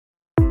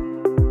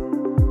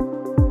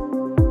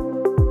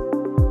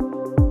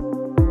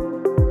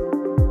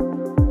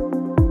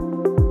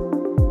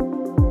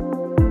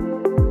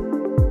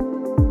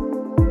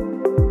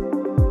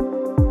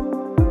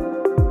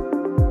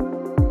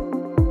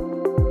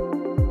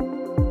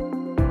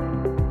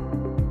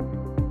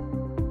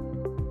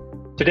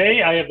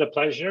Today, I have the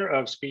pleasure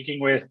of speaking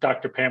with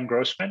Dr. Pam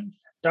Grossman.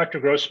 Dr.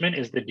 Grossman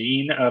is the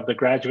Dean of the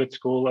Graduate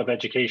School of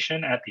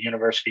Education at the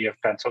University of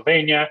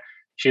Pennsylvania.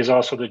 She is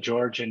also the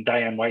George and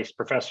Diane Weiss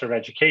Professor of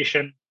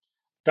Education.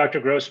 Dr.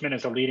 Grossman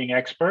is a leading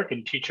expert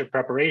in teacher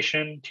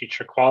preparation,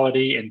 teacher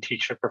quality, and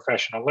teacher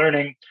professional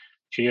learning.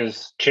 She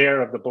is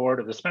chair of the board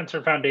of the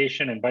Spencer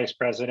Foundation and vice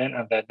president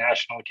of the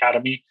National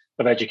Academy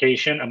of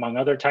Education, among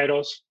other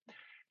titles.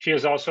 She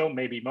is also,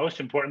 maybe most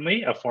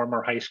importantly, a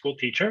former high school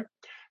teacher.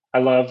 I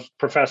love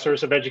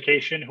professors of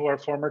education who are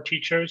former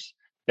teachers.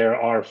 There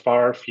are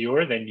far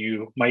fewer than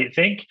you might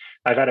think.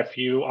 I've had a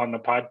few on the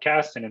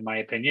podcast, and in my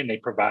opinion, they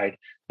provide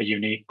a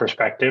unique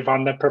perspective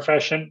on the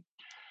profession.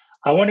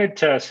 I wanted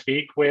to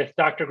speak with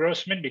Dr.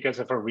 Grossman because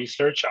of her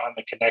research on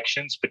the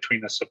connections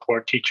between the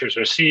support teachers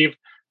receive,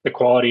 the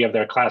quality of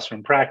their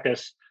classroom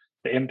practice,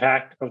 the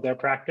impact of their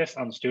practice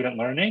on student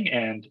learning,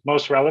 and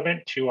most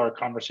relevant to our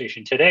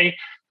conversation today,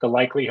 the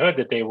likelihood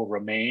that they will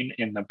remain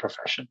in the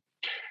profession.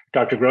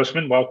 Dr.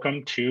 Grossman,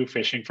 welcome to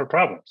Fishing for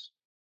Problems.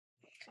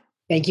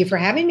 Thank you for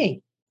having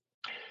me.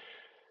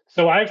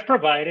 So I've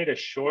provided a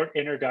short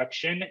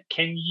introduction.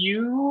 Can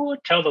you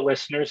tell the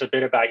listeners a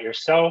bit about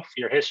yourself,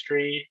 your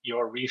history,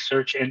 your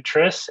research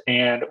interests,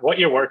 and what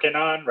you're working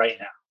on right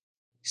now?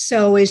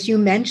 So as you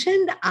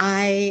mentioned,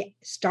 I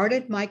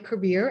started my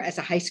career as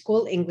a high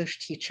school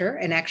English teacher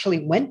and actually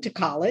went to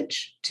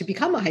college to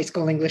become a high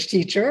school English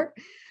teacher.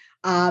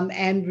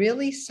 And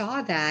really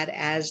saw that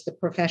as the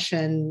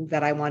profession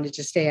that I wanted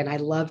to stay in. I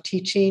love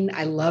teaching.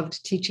 I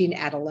loved teaching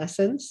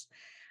adolescents.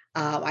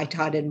 I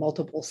taught in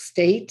multiple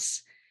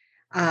states.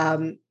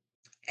 And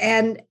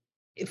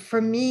for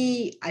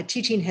me,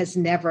 teaching has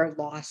never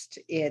lost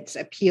its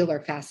appeal or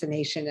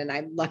fascination. And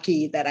I'm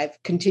lucky that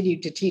I've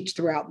continued to teach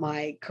throughout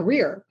my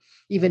career,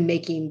 even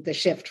making the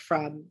shift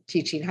from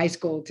teaching high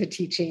school to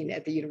teaching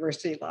at the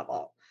university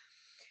level.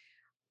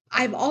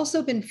 I've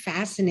also been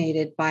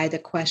fascinated by the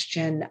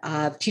question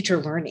of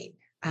teacher learning.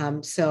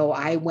 So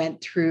I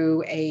went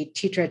through a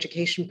teacher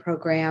education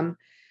program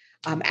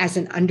as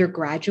an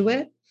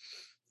undergraduate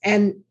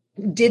and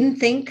didn't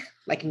think,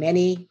 like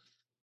many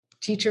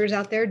teachers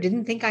out there,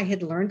 didn't think I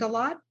had learned a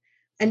lot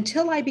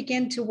until I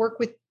began to work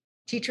with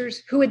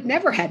teachers who had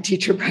never had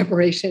teacher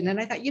preparation.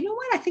 And I thought, you know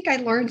what? I think I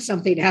learned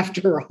something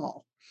after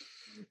all.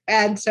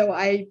 And so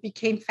I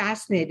became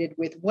fascinated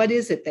with what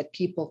is it that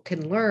people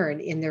can learn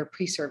in their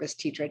pre-service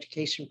teacher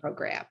education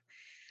program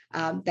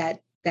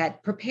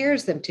that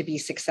prepares them to be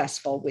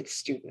successful with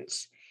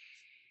students.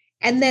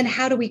 And then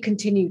how do we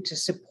continue to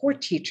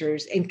support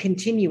teachers in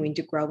continuing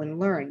to grow and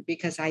learn?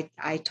 Because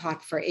I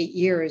taught for 8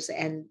 years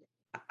and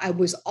I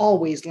was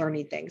always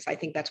learning things. I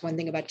think that's one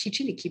thing about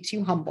teaching. It keeps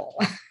you humble.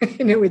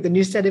 With a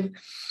new set of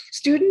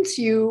students,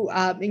 you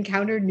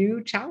encounter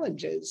new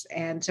challenges.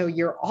 And so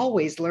you're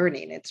always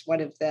learning. It's one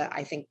of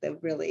I think, the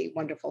really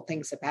wonderful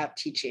things about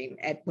teaching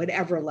at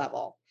whatever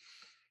level.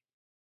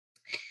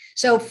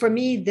 So for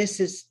me,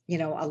 this is,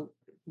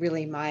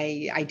 really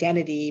my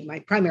identity. My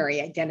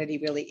primary identity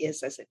really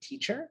is as a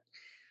teacher.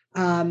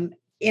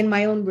 In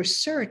my own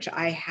research,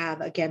 I have,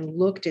 again,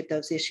 looked at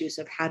those issues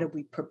of how do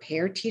we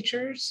prepare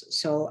teachers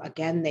so,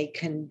 again, they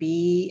can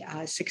be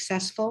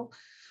successful.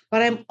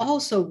 But I'm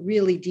also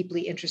really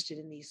deeply interested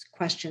in these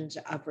questions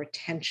of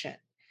retention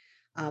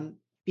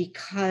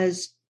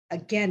because,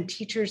 again,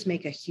 teachers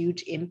make a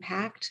huge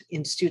impact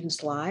in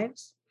students'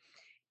 lives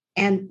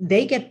and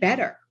they get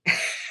better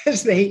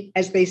as they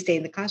stay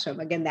in the classroom.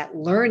 Again, that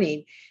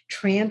learning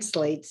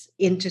translates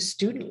into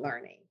student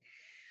learning.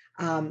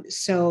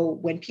 So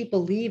when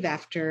people leave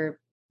after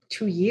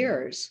 2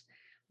 years,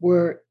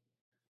 we're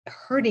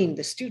hurting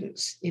the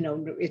students.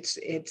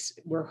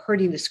 We're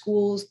hurting the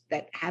schools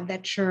that have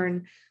that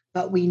churn,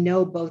 but we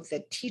know both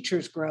that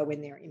teachers grow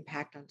in their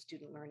impact on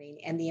student learning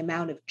and the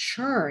amount of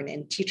churn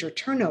and teacher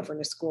turnover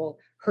in a school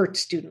hurts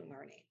student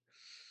learning.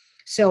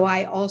 So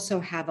I also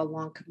have a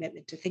long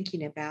commitment to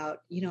thinking about,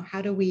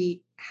 how do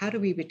we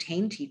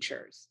retain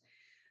teachers?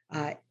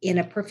 In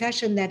a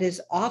profession that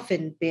has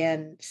often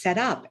been set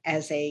up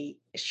as a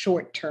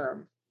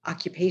short-term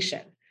occupation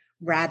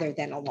rather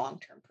than a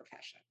long-term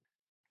profession.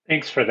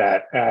 Thanks for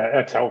that.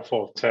 That's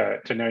helpful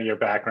to know your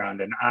background.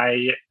 And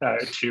I,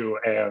 too,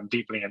 am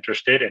deeply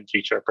interested in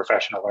teacher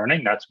professional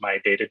learning. That's my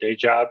day-to-day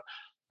job.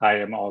 I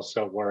am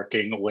also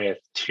working with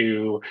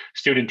 2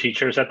 student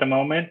teachers at the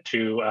moment,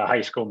 2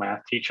 high school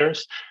math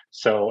teachers.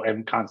 So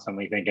I'm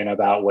constantly thinking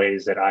about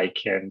ways that I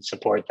can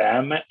support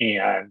them.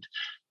 And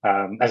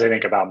as I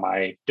think about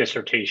my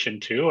dissertation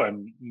too,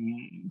 I'm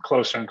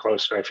closer and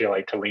closer, I feel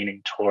like, to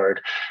leaning toward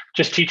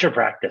just teacher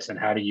practice and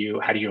how do you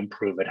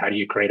improve it? How do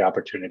you create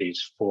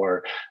opportunities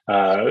for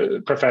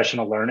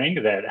professional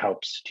learning that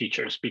helps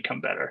teachers become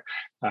better?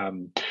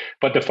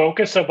 But the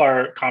focus of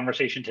our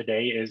conversation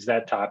today is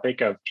that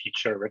topic of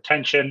teacher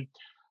retention.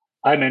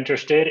 I'm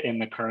interested in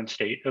the current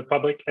state of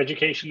public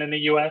education in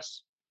the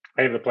US.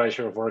 I have the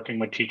pleasure of working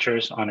with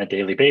teachers on a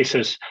daily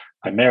basis.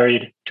 I'm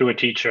married to a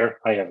teacher.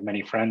 I have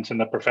many friends in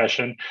the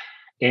profession,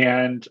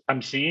 and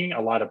I'm seeing a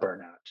lot of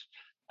burnout.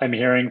 I'm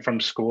hearing from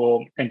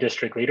school and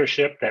district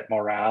leadership that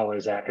morale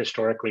is at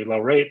historically low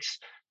rates.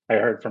 I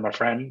heard from a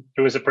friend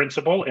who is a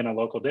principal in a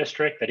local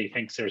district that he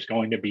thinks there's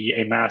going to be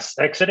a mass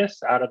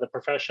exodus out of the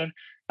profession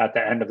at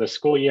the end of the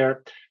school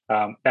year.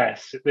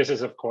 This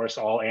is, of course,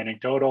 all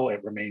anecdotal.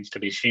 It remains to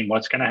be seen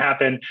what's going to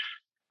happen.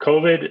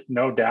 COVID,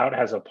 no doubt,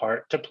 has a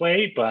part to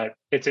play, but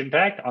its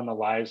impact on the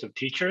lives of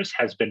teachers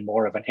has been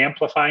more of an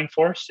amplifying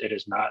force. It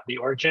is not the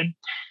origin.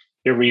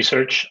 Your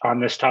research on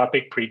this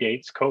topic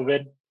predates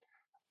COVID.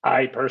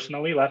 I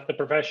personally left the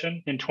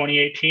profession in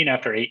 2018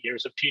 after 8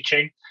 years of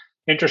teaching.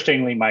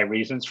 Interestingly, my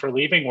reasons for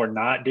leaving were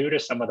not due to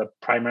some of the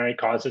primary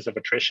causes of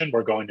attrition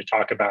we're going to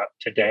talk about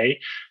today,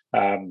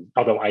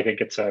 although I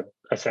think it's a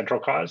central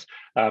cause.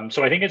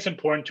 So I think it's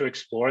important to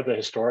explore the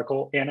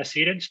historical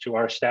antecedents to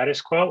our status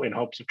quo in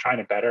hopes of trying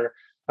to better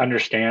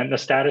understand the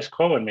status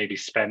quo and maybe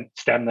stem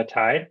the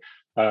tide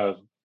of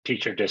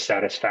teacher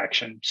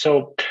dissatisfaction.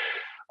 So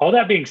all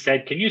that being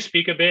said, can you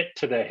speak a bit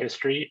to the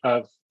history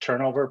of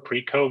turnover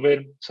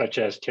pre-COVID, such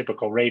as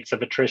typical rates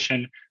of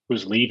attrition,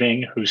 who's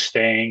leaving, who's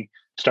staying,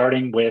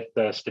 starting with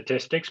the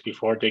statistics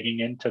before digging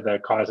into the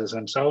causes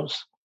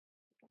themselves?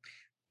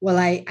 Well,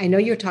 I know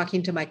you're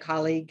talking to my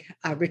colleague,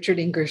 Richard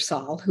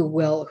Ingersoll,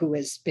 who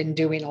has been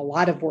doing a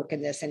lot of work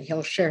in this, and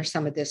he'll share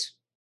some of this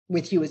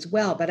with you as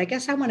well. But I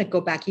guess I want to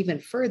go back even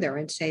further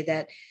and say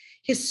that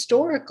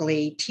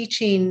historically,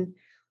 teaching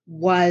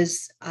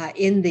was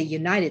in the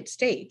United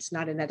States,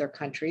 not in other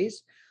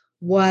countries,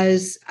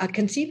 was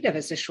conceived of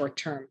as a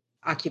short-term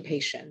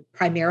occupation,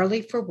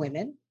 primarily for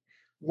women.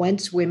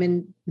 Once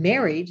women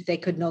married, they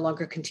could no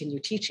longer continue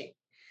teaching.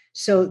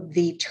 So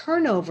the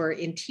turnover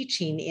in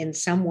teaching in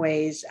some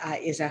ways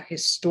is a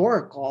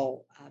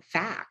historical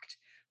fact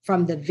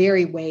from the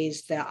very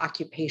ways the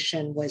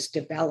occupation was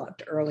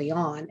developed early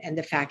on, and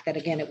the fact that,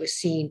 again, it was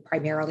seen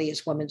primarily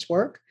as women's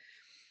work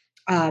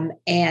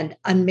and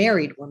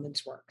unmarried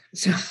women's work.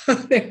 So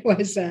there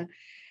was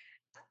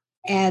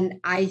and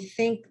I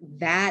think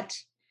that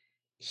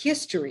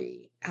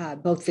history,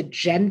 both the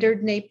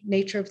gendered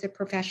nature of the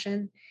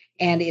profession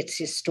and its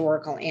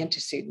historical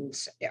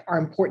antecedents, are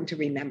important to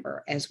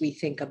remember as we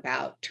think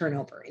about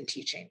turnover in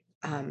teaching.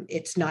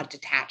 It's not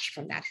detached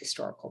from that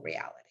historical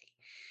reality.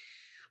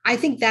 I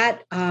think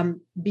that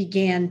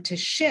began to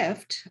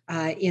shift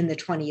in the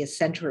 20th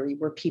century,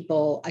 where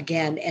people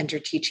again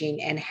entered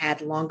teaching and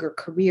had longer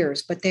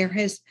careers. But there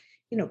has,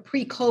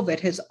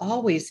 pre-COVID has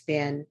always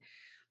been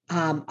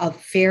a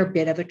fair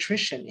bit of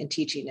attrition in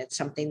teaching. It's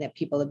something that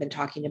people have been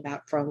talking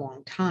about for a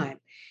long time.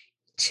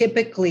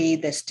 Typically,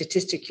 the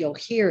statistic you'll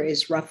hear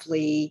is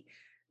roughly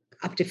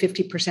up to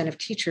 50% of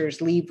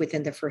teachers leave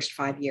within the first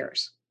 5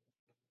 years.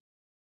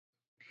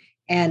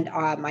 And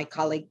my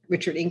colleague,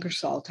 Richard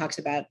Ingersoll, talks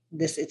about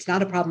this. It's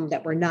not a problem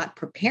that we're not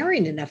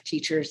preparing enough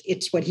teachers.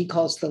 It's what he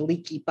calls the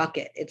leaky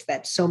bucket. It's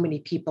that so many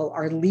people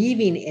are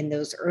leaving in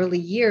those early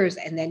years,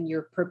 and then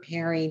you're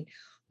preparing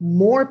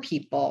more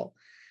people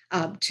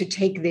to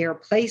take their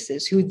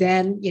places, who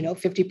then,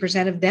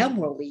 50% of them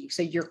will leave.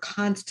 So you're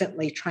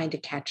constantly trying to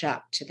catch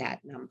up to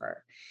that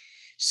number.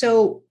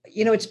 So,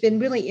 it's been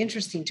really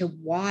interesting to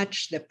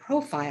watch the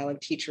profile of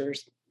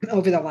teachers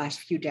over the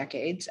last few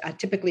decades.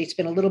 Typically, it's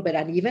been a little bit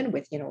uneven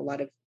with, a lot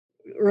of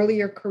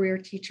earlier career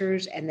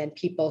teachers, and then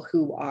people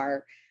who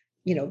are,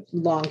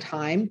 long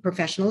time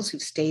professionals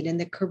who've stayed in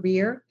the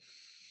career.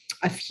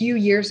 A few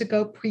years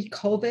ago,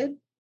 pre-COVID,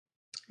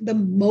 the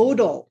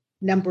modal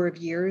number of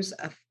years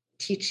of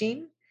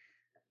teaching,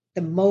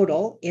 the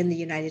modal in the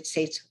United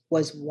States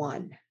was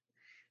 1.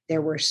 There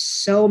were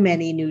so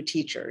many new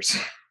teachers.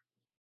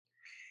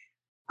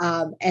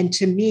 And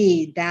to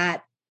me,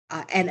 that,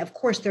 and of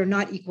course, they're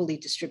not equally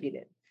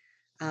distributed.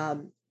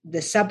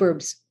 The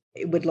suburbs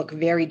would look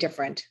very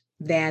different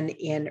than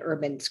in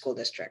urban school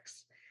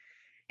districts.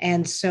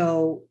 And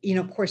so,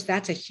 of course,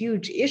 that's a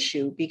huge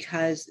issue,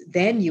 because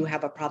then you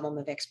have a problem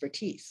of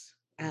expertise.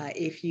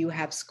 If you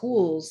have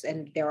schools,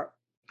 and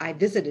I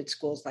visited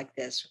schools like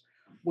this,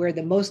 where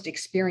the most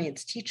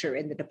experienced teacher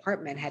in the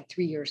department had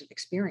 3 years of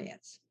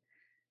experience,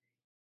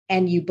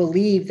 and you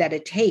believe that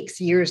it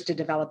takes years to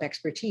develop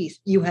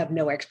expertise, you have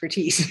no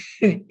expertise,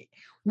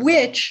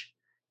 which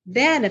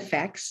then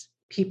affects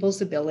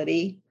people's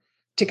ability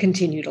to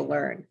continue to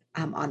learn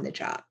on the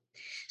job.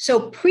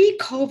 So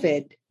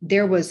pre-COVID,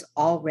 there was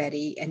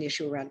already an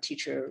issue around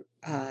teacher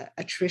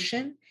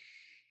attrition.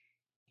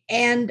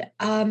 And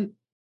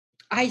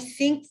I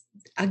think,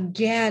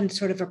 again,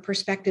 sort of a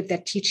perspective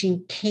that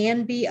teaching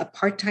can be a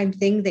part-time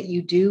thing that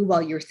you do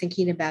while you're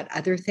thinking about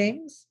other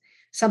things.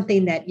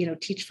 Something that,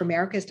 Teach for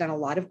America has done a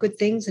lot of good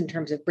things in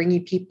terms of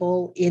bringing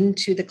people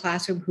into the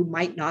classroom who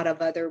might not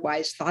have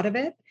otherwise thought of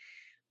it.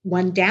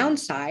 One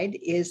downside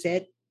is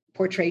it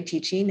portrayed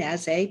teaching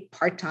as a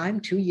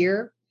part-time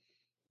 2-year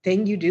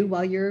thing you do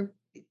while you're,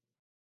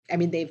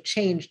 they've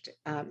changed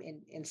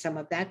in some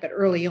of that, but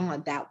early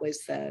on, that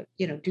was the,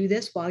 do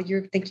this while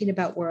you're thinking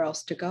about where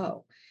else to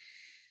go.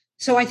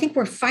 So I think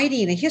we're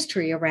fighting a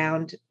history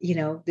around,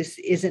 this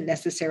isn't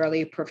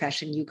necessarily a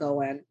profession you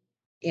go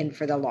in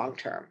for the long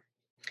term.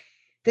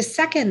 The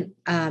second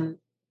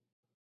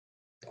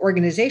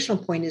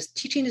organizational point is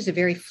teaching is a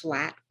very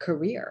flat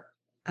career.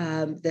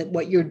 that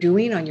what you're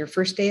doing on your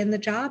first day in the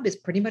job is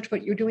pretty much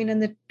what you're doing in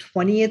the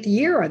 20th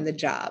year on the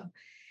job.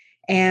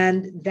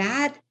 And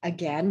that,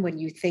 again, when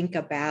you think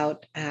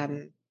about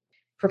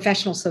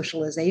professional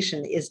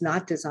socialization, is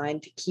not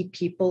designed to keep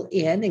people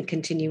in and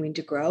continuing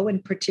to grow.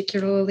 And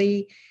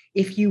particularly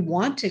if you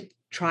want to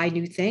try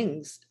new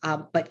things,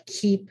 but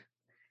keep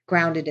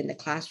grounded in the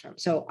classroom.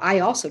 So I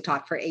also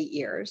taught for 8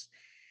 years.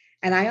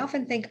 And I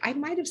often think I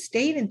might have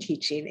stayed in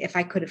teaching if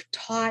I could have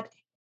taught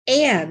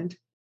and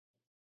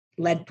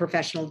led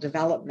professional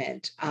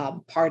development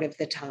part of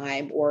the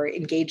time, or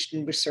engaged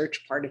in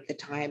research part of the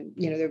time.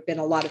 There have been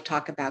a lot of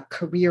talk about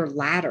career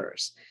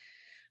ladders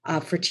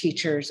for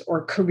teachers,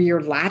 or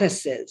career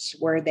lattices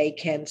where they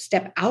can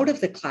step out of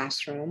the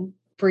classroom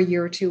for a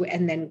year or two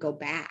and then go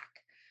back.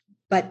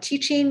 But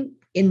teaching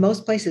in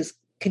most places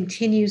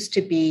continues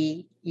to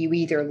be, you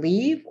either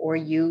leave or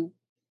you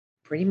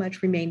pretty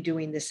much remain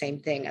doing the same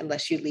thing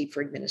unless you leave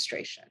for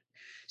administration.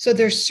 So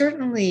there's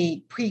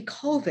certainly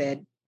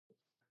pre-COVID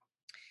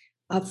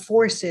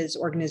forces,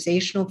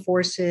 organizational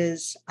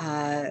forces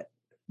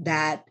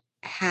that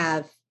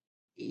have,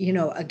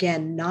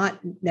 again, not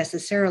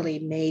necessarily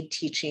made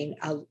teaching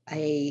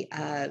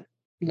a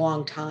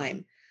long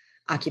time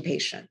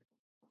occupation.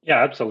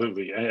 Yeah,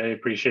 absolutely. I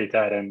appreciate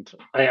that. And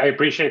I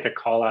appreciate the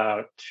call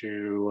out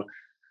to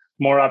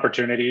more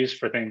opportunities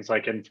for things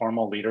like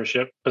informal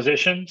leadership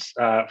positions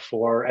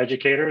for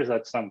educators.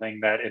 That's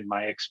something that, in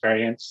my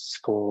experience,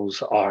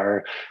 schools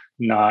are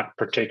not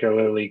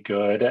particularly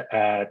good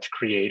at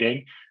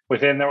creating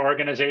within their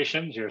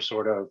organizations. You're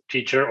sort of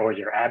teacher or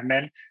your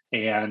admin,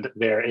 and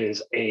there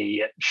is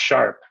a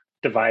sharp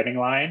dividing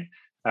line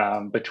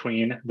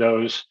between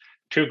those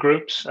two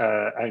groups.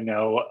 I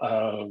know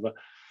of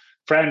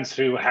friends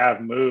who have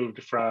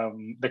moved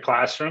from the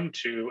classroom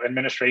to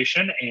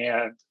administration,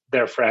 and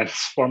their friends,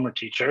 former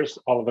teachers,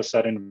 all of a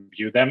sudden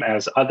view them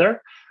as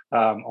other,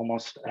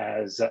 almost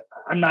as,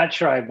 I'm not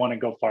sure I want to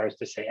go far as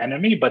to say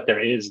enemy, but there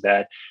is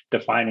that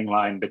defining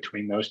line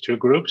between those two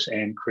groups,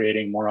 and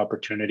creating more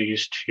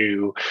opportunities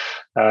to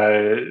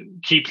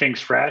keep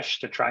things fresh,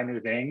 to try new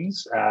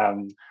things.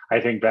 I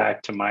think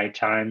back to my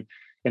time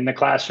in the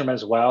classroom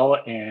as well,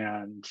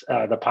 and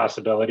the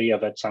possibility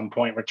of at some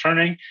point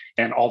returning,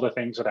 and all the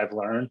things that I've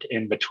learned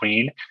in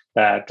between,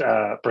 that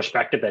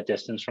perspective, that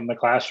distance from the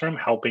classroom,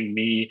 helping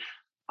me,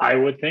 I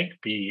would think,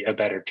 be a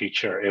better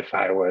teacher if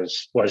I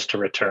was to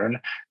return.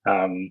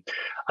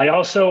 I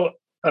also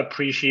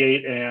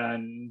appreciate,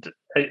 and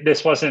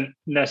this wasn't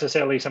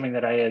necessarily something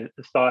that I had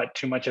thought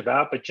too much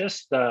about, but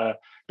just the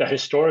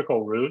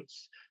historical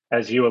roots,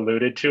 as you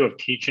alluded to, of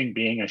teaching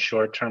being a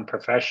short-term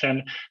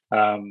profession.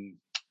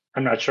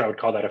 I'm not sure I would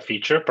call that a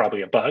feature,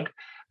 probably a bug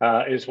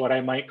is what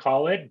I might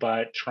call it,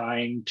 but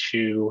trying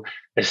to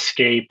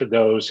escape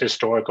those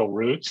historical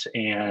roots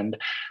and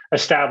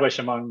establish,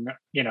 among,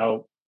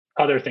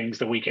 other things,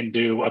 that we can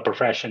do a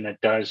profession that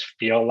does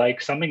feel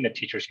like something that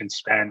teachers can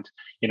spend,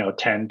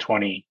 10,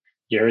 20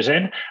 years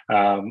in,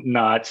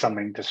 not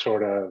something to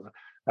sort of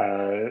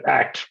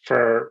act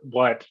for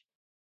what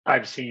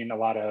I've seen a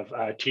lot of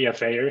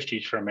TFAers,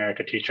 Teach for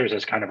America teachers,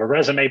 as kind of a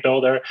resume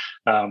builder.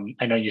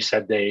 I know you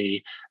said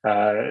they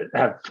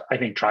have, I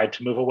think, tried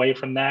to move away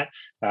from that,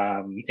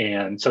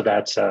 and so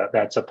that's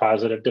a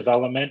positive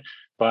development.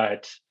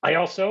 But I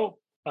also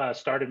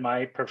started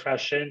my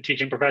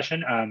teaching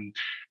profession,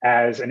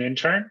 as an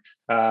intern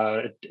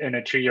in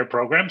a 2-year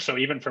program. So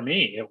even for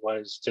me, it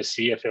was to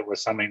see if it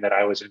was something that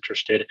I was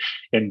interested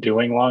in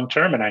doing long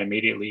term, and I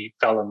immediately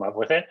fell in love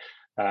with it.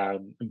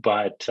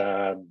 But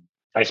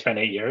I spent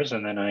 8 years,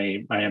 and then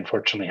I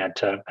unfortunately had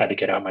to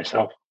get out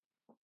myself.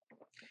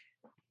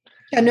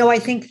 Yeah, no, I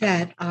think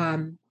that,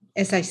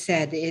 as I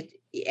said,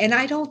 and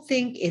I don't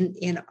think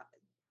in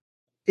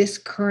this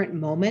current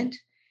moment,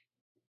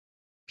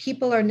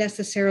 people are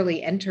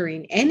necessarily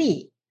entering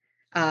any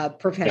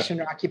profession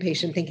or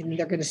occupation thinking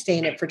they're going to stay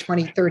in it for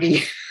 20,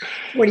 30,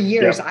 40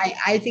 years. Yep.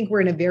 I think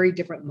we're in a very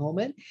different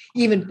moment,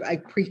 even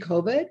like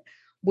pre-COVID,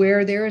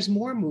 where there is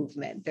more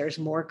movement. There's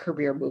more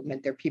career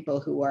movement. There are people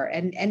who are,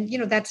 and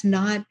that's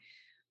not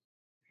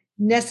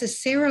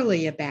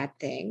necessarily a bad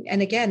thing.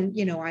 And again,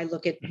 I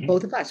look at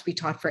both of us. We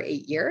taught for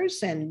 8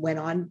 years and went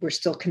on. We're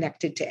still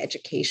connected to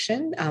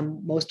education.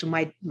 Most of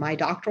my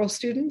doctoral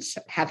students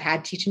have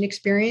had teaching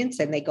experience,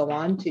 and they go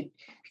on to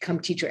become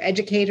teacher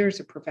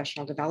educators or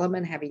professional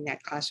development, having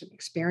that classroom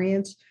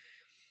experience.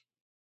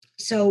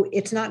 So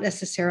it's not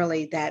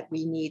necessarily that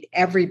we need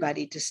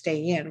everybody to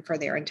stay in for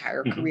their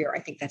entire career. I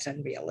think that's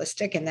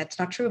unrealistic, and that's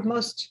not true of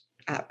most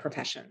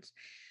professions.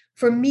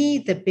 For me,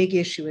 the big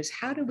issue is,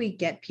 how do we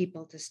get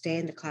people to stay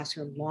in the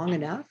classroom long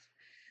enough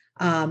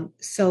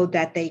so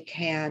that they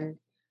can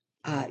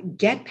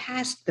get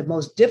past the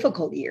most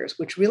difficult years,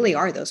 which really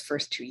are those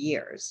first 2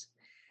 years.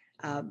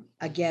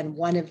 Again,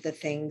 one of the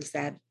things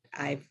that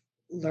I've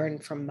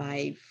learned from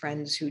my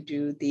friends who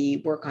do the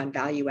work on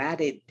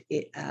value-added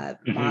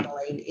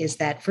modeling is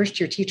that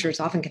first-year teachers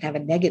often can have a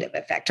negative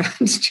effect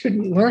on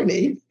student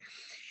learning,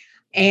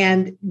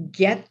 and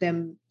get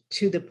them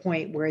to the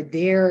point where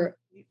they're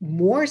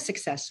more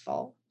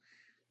successful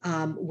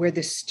where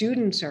the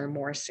students are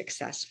more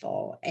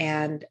successful.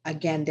 And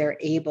again, they're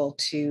able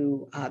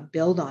to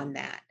build on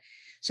that.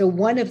 So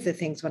one of the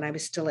things when I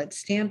was still at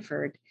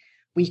Stanford,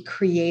 we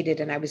created,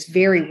 and I was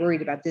very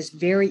worried about this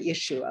very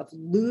issue of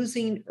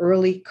losing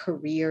early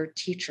career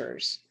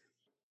teachers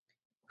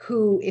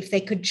who, if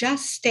they could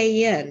just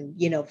stay in,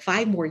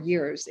 5 more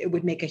years, it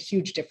would make a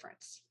huge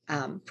difference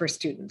for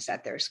students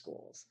at their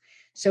schools.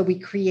 So we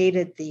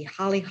created the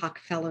Hollyhock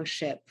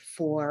Fellowship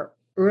for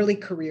early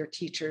career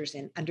teachers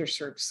in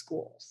underserved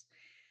schools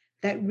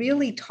that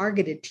really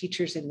targeted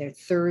teachers in their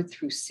 3rd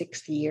through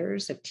 6th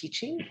years of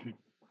teaching.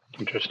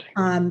 Interesting.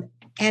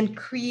 And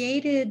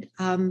created,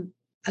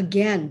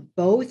 again,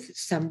 both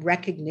some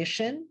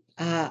recognition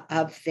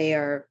of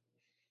their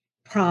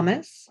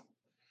promise,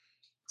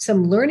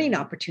 some learning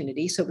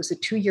opportunities. So it was a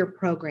 2-year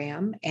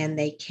program, and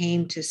they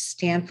came to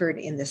Stanford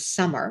in the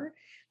summer.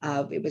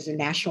 It was a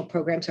national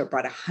program, so it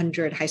brought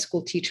 100 high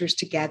school teachers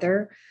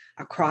together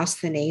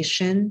across the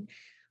nation,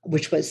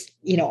 which was,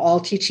 all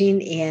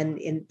teaching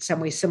in some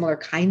ways similar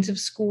kinds of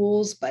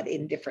schools, but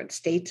in different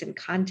states and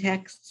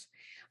contexts,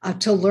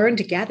 to learn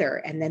together.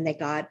 And then they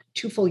got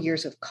 2 full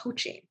years of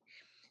coaching.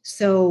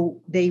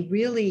 So they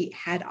really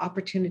had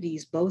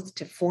opportunities both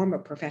to form a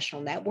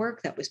professional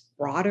network that was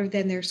broader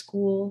than their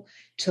school,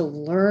 to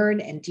learn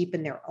and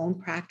deepen their own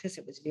practice.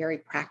 It was very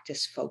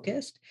practice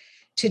focused,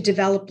 to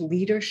develop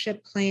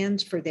leadership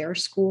plans for their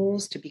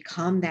schools to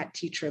become that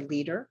teacher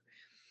leader.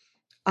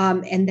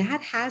 And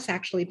that has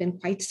actually been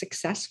quite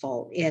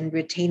successful in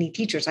retaining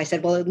teachers. I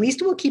said, well, at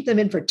least we'll keep them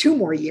in for 2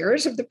 more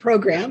years of the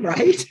program,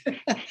 right?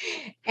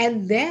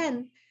 And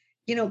then,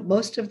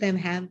 most of them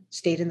have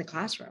stayed in the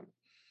classroom,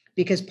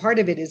 because part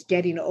of it is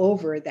getting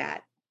over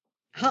that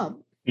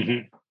hump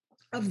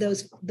of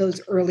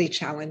those early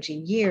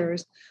challenging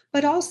years,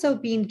 but also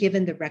being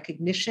given the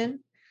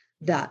recognition,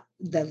 the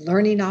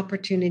learning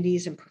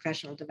opportunities and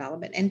professional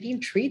development, and being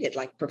treated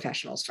like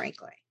professionals,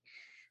 frankly.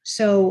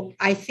 So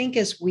I think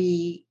as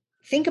we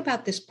think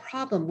about this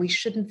problem, we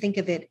shouldn't think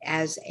of it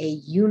as a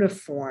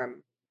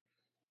uniform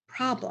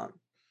problem,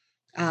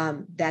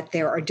 that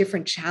there are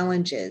different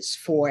challenges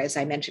for, as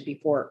I mentioned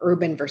before,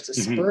 urban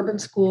versus suburban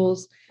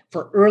schools,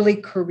 for early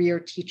career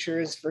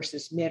teachers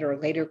versus mid or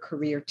later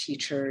career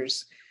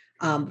teachers,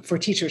 for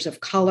teachers of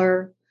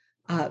color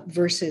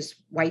versus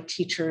white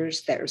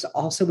teachers. There's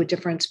also a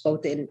difference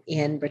both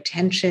in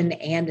retention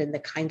and in the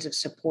kinds of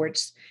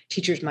supports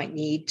teachers might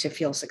need to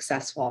feel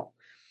successful.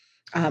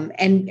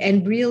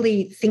 And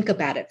really think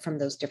about it from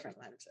those different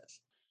lenses.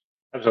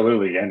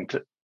 Absolutely.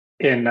 And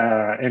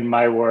in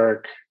my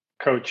work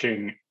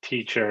coaching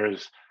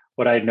teachers,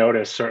 what I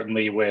noticed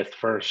certainly with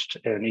 1st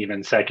and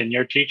even 2nd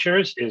year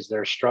teachers is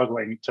they're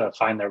struggling to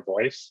find their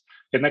voice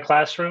in the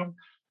classroom,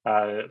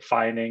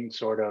 finding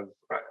sort of,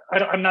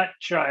 I'm not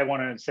sure I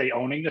want to say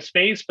owning the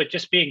space, but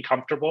just being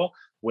comfortable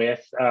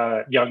with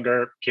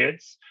younger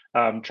kids,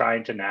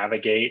 trying to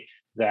navigate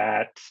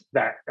that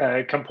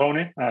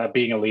component,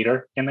 being a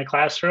leader in the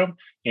classroom.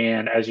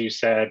 And as you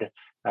said,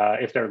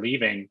 if they're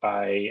leaving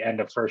by end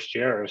of 1st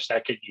year or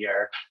 2nd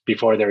year,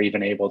 before they're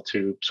even able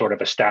to sort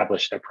of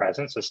establish their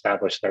presence,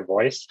 establish their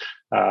voice,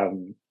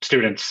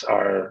 students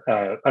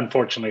are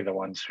unfortunately the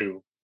ones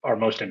who are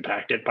most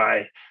impacted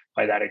by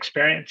that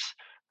experience.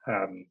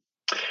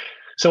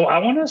 So I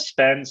want to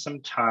spend some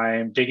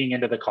time digging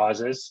into the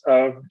causes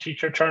of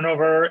teacher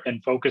turnover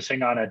and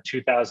focusing on a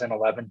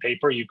 2011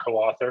 paper you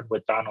co-authored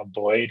with Donald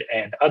Boyd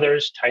and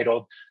others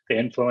titled "The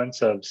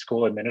Influence of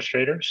School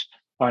Administrators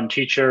on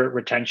Teacher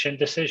Retention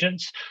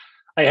Decisions."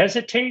 I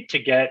hesitate to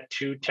get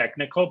too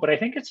technical, but I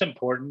think it's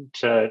important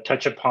to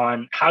touch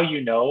upon how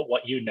you know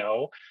what you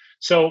know.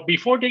 So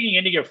before digging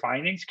into your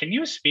findings, can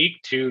you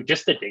speak to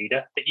just the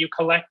data that you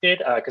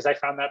collected? Because I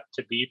found that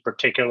to be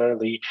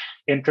particularly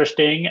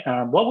interesting.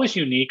 What was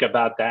unique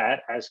about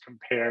that as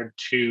compared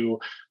to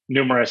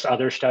numerous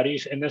other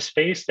studies in this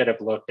space that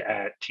have looked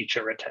at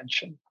teacher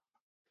retention?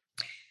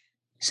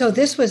 So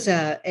this was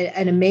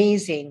an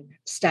amazing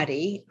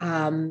study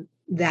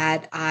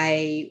that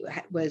I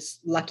was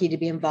lucky to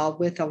be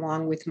involved with,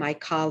 along with my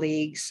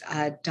colleagues,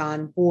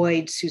 Don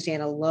Boyd,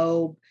 Susanna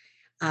Loeb,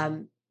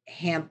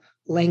 Hamp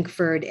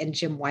Langford, and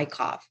Jim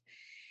Wyckoff.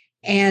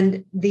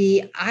 And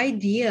the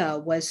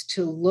idea was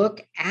to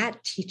look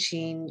at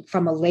teaching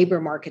from a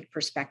labor market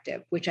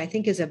perspective, which I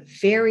think is a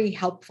very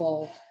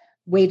helpful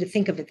way to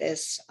think of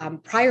this.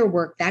 Prior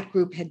work that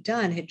group had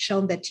done had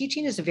shown that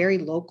teaching is a very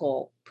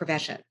local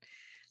profession.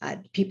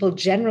 People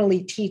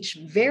generally teach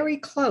very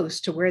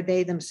close to where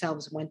they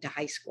themselves went to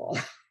high school.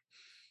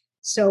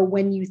 So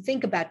when you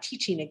think about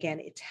teaching, again,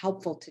 it's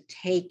helpful to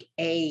take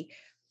a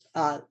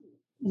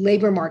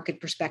labor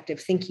market perspective,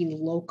 thinking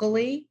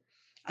locally,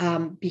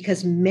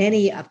 because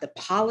many of the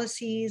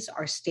policies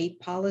are state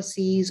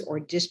policies or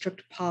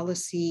district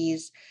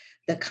policies.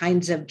 The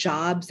kinds of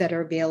jobs that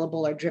are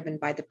available are driven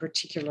by the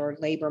particular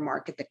labor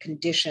market, the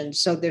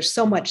conditions. So there's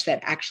so much that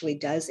actually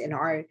does in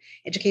our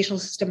educational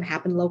system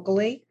happen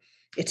locally.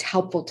 It's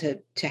helpful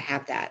to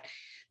have that.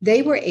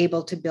 They were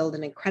able to build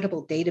an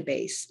incredible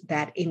database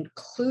that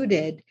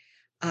included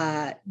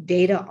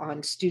data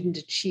on student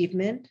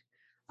achievement,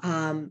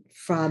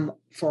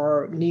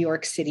 for New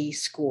York City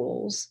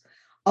schools,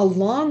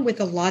 along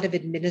with a lot of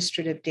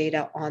administrative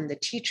data on the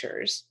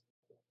teachers,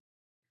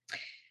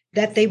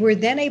 that they were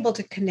then able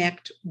to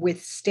connect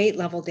with state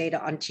level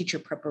data on teacher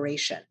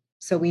preparation.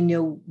 So we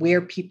knew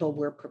where people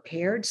were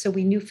prepared. So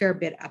we knew a fair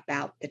bit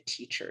about the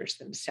teachers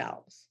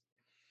themselves.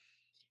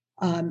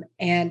 And,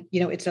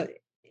 it's an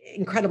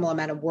incredible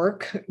amount of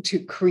work to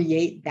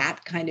create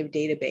that kind of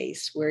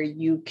database where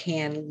you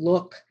can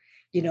look,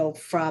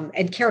 from,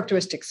 and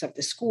characteristics of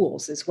the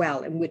schools as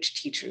well, in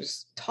which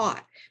teachers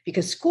taught,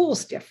 because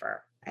schools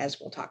differ, as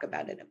we'll talk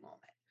about in a moment.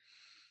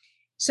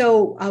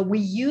 So we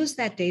use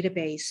that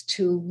database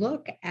to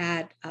look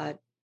at a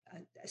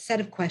set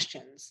of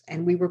questions,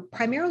 and we were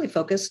primarily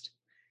focused,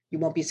 you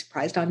won't be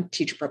surprised, on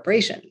teacher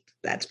preparation.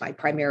 That's my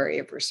primary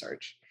area of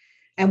research.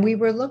 And we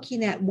were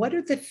looking at what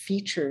are the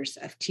features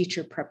of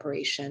teacher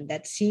preparation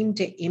that seem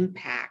to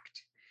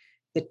impact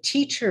the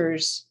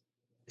teacher's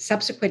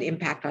subsequent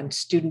impact on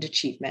student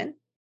achievement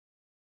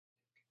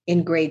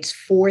in grades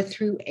 4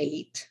 through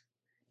 8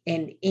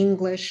 in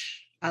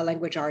English,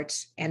 language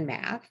arts, and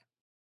math,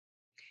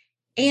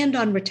 and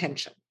on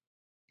retention.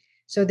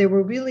 So there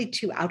were really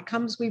two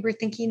outcomes we were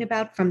thinking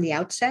about from the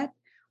outset,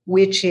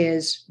 which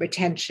is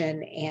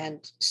retention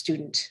and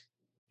student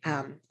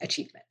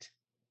achievement.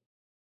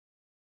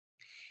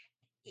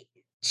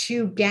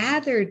 To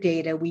gather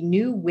data, we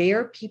knew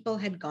where people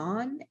had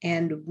gone,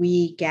 and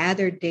we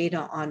gathered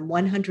data on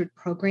 100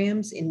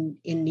 programs in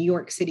New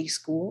York City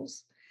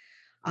schools.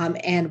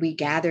 And we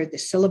gathered the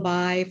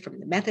syllabi from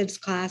the methods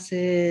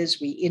classes.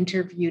 We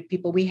interviewed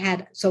people. We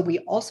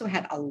also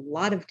had a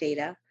lot of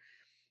data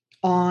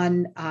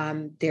on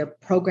their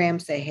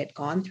programs they had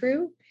gone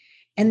through.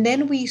 And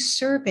then we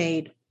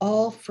surveyed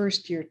all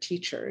first-year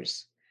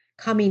teachers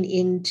coming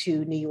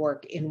into New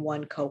York in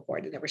one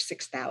cohort, and there were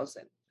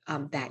 6,000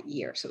 that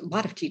year. So a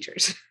lot of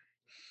teachers.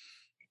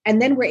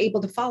 And then we're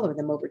able to follow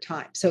them over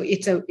time. So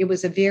it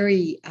was a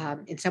very,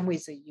 in some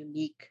ways, a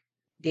unique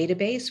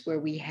database where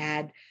we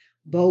had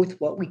both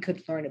what we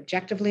could learn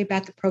objectively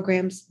about the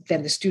programs,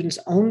 then the students'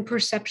 own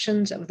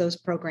perceptions of those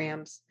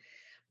programs,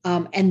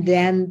 and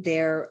then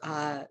their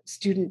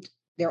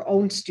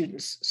own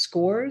students'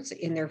 scores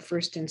in their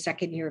first and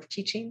second year of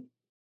teaching,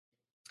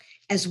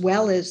 as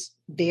well as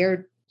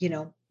their,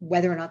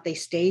 whether or not they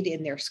stayed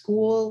in their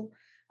school,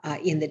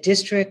 in the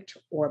district,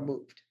 or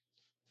moved.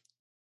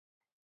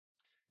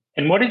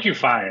 And what did you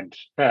find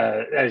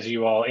as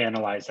you all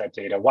analyzed that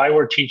data? Why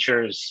were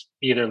teachers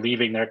either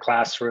leaving their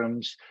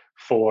classrooms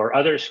for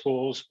other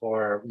schools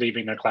or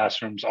leaving their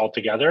classrooms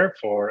altogether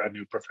for a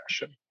new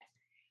profession?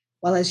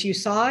 Well, as you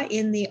saw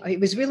it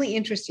was really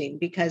interesting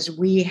because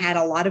we had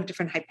a lot of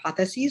different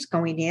hypotheses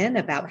going in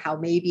about how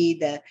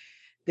maybe the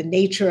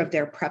nature of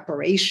their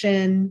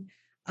preparation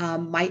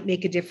might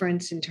make a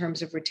difference in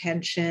terms of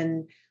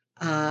retention.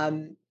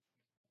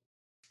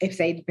 If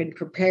they'd been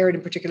prepared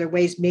in particular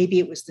ways, maybe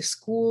it was the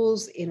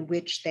schools in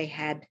which they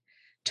had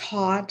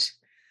taught,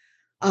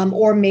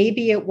 or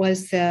maybe it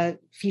was the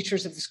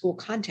features of the school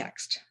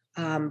context,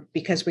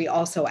 because we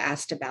also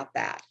asked about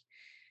that.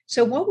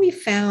 So what we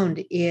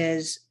found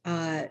is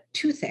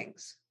two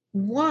things.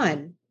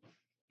 One,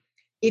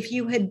 if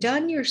you had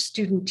done your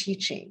student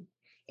teaching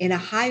in a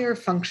higher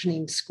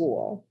functioning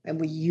school,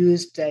 and we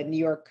used the New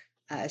York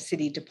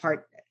City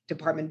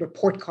Department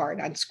report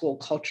card on school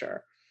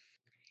culture,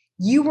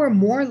 you were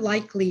more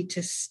likely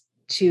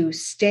to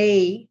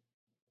stay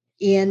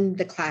in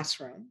the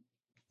classroom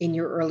in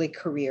your early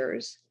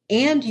careers,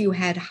 and you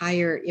had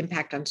higher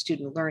impact on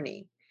student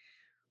learning,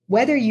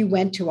 whether you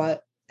went to a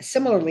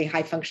similarly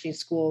high functioning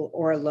school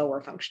or a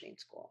lower functioning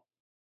school.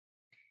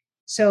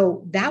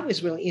 So that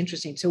was really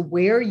interesting. So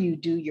where you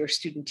do your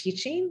student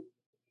teaching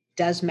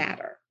does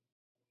matter.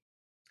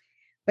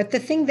 But the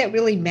thing that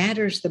really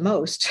matters the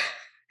most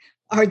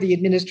are the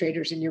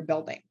administrators in your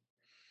building.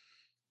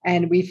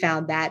 And we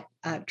found that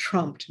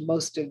trumped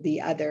most of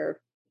the other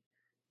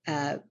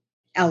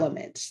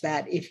elements,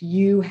 that if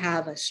you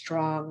have a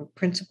strong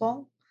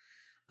principal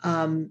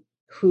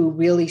who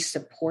really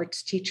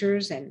supports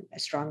teachers and a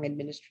strong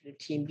administrative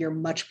team, you're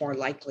much more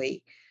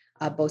likely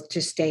both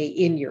to stay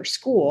in your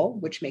school,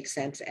 which makes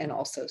sense, and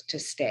also to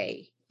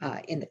stay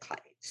in the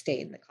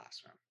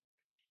classroom.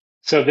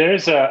 So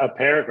there's a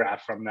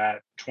paragraph from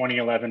that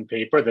 2011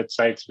 paper that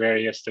cites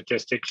various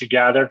statistics you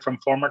gathered from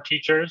former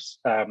teachers.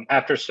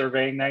 After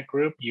surveying that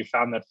group, you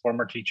found that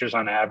former teachers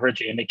on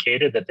average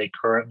indicated that they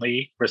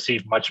currently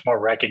receive much more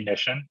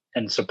recognition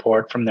and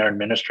support from their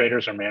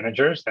administrators or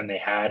managers than they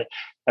had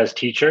as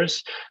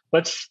teachers.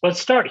 Let's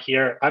start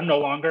here. I'm no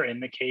longer in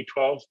the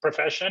K-12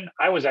 profession.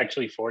 I was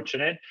actually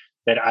fortunate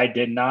that I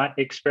did not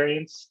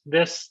experience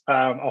this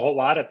a whole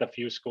lot at the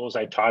few schools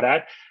I taught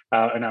at.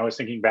 And I was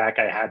thinking back,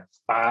 I had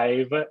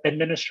 5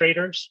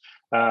 administrators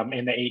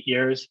in the 8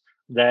 years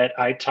that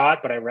I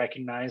taught, but I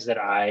recognize that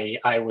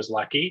I was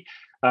lucky.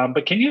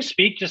 But can you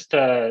speak just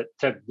to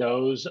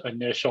those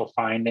initial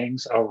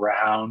findings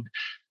around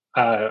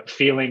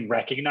feeling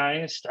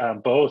recognized,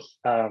 both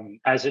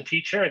as a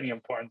teacher and the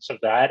importance of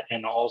that,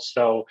 and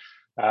also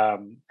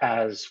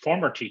as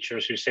former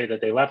teachers who say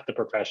that they left the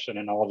profession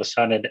and all of a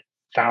sudden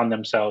found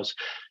themselves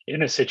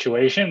in a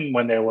situation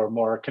when they were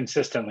more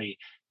consistently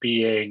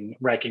being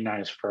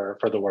recognized for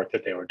the work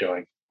that they were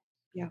doing.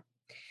 Yeah.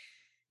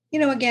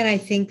 Again, I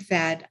think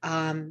that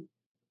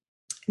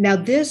now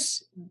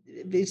this,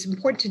 it's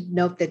important to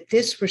note that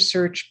this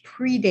research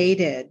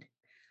predated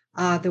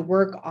the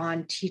work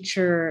on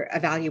teacher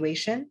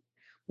evaluation,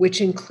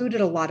 which included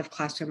a lot of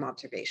classroom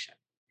observation.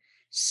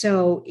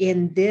 So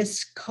in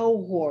this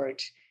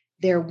cohort,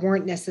 there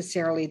weren't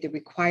necessarily the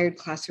required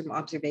classroom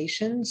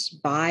observations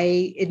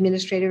by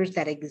administrators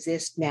that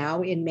exist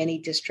now in many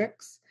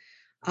districts.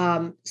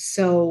 And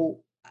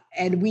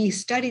we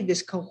studied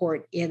this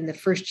cohort in the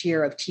first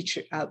year of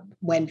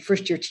when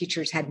first year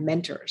teachers had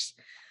mentors.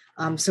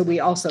 So we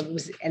also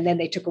and then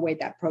they took away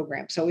that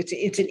program. So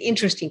it's an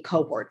interesting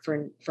cohort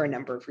for a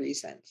number of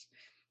reasons.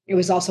 It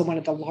was also one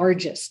of the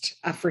largest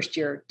first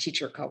year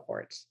teacher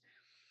cohorts.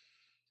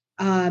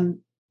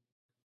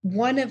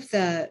 One of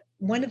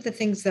the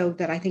things, though,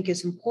 that I think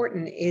is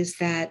important is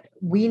that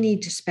we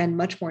need to spend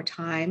much more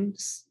time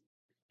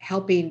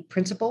helping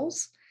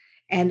principals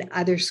and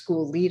other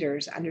school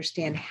leaders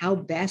understand how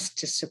best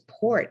to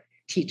support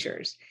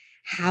teachers,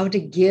 how to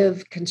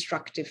give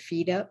constructive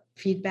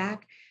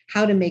feedback,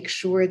 how to make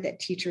sure that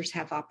teachers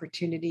have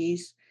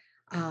opportunities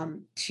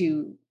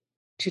to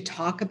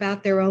talk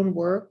about their own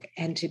work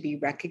and to be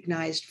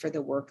recognized for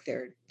the work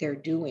they're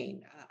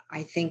doing.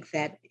 I think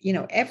that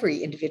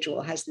every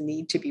individual has the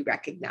need to be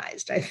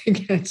recognized. I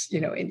think that's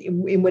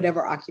in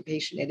whatever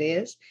occupation it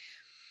is,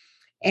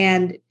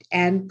 and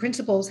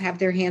principals have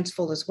their hands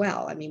full as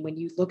well. I mean, when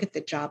you look at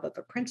the job of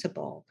a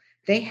principal,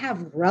 they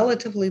have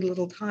relatively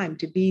little time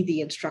to be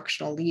the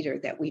instructional leader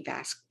that we've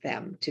asked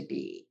them to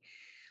be.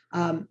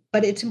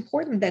 But it's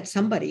important that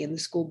somebody in the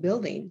school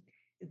building,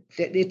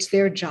 that it's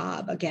their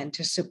job, again,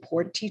 to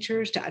support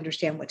teachers, to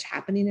understand what's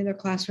happening in their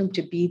classroom,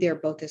 to be there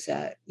both as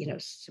a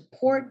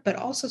support, but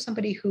also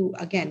somebody who,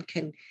 again,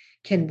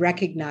 can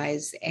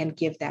recognize and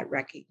give that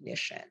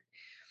recognition.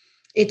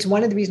 It's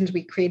one of the reasons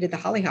we created the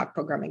Hollyhock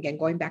program. Again,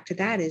 going back to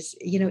that is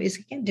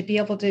again, to be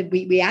able to,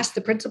 we asked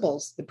the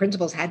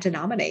principals had to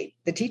nominate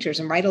the teachers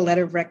and write a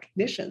letter of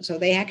recognition. So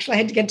they actually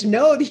had to get to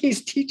know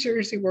these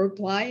teachers who were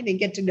applying and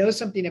get to know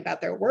something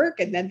about their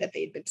work, and then that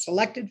they'd been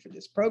selected for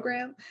this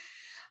program.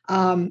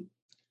 And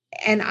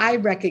I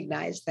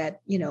recognize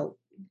that,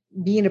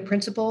 being a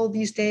principal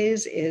these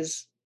days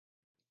is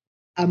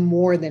a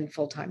more than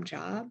full-time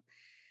job.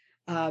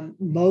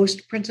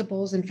 Most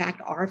principals, in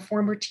fact, are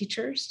former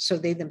teachers, so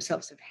they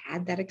themselves have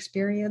had that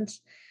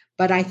experience.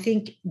 But I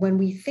think when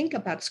we think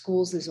about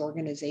schools as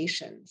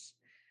organizations,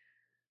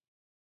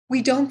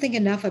 we don't think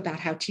enough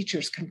about how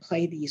teachers can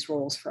play these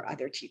roles for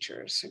other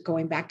teachers.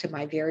 Going back to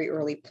my very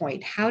early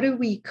point, how do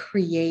we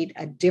create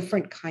a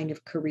different kind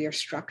of career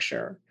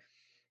structure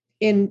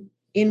in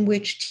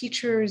which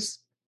teachers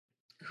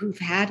who've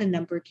had a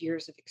number of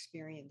years of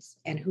experience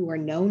and who are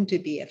known to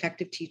be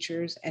effective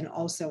teachers and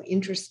also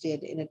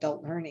interested in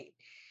adult learning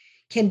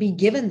can be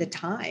given the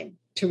time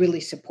to really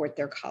support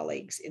their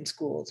colleagues in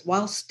schools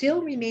while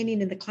still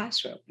remaining in the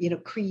classroom,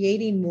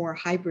 creating more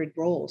hybrid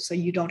roles so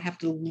you don't have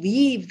to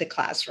leave the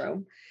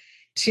classroom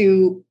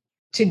to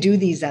do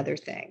these other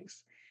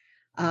things.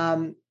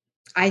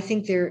 I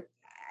think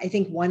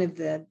one of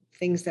the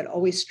things that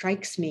always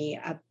strikes me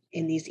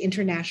in these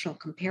international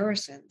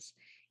comparisons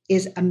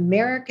is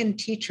American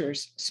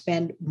teachers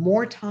spend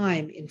more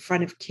time in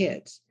front of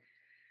kids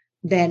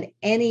than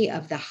any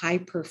of the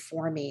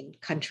high-performing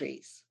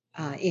countries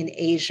in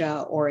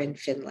Asia or in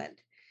Finland.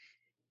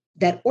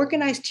 That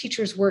organized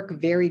teachers work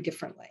very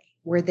differently,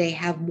 where they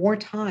have more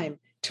time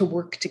to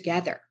work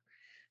together,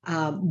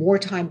 more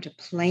time to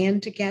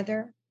plan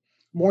together,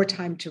 more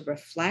time to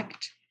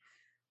reflect,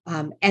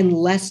 and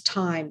less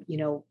time,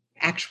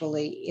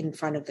 actually in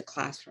front of the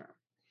classroom.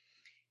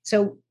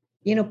 So,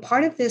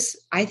 part of this,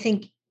 I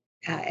think,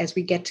 as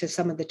we get to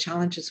some of the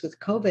challenges with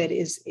COVID,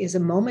 is a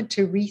moment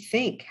to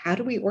rethink how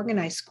do we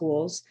organize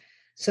schools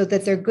so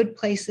that they're good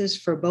places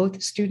for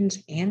both students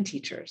and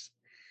teachers.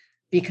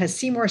 Because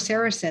Seymour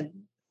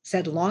Saracen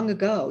said long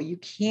ago, you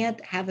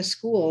can't have a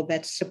school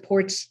that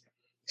supports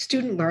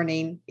student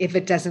learning if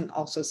it doesn't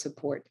also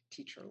support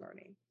teacher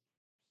learning.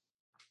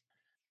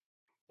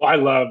 Well, I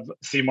love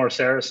Seymour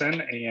Saracen,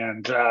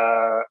 and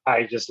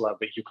I just love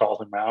that you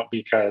called him out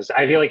because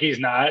I feel like he's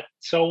not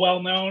so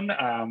well known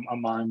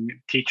among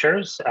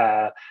teachers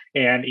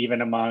and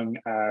even among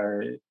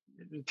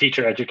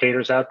teacher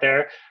educators out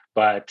there.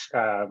 But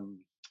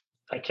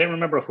I can't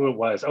remember who it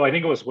was. Oh, I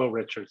think it was Will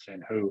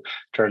Richardson who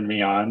turned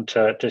me on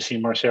to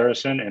Seymour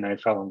Saracen, and I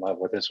fell in love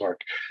with his work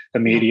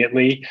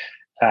immediately. Yeah.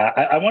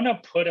 I want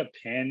to put a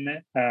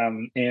pin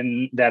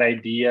in that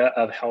idea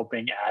of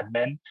helping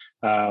admin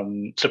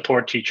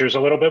support teachers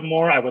a little bit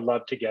more. I would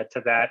love to get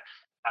to that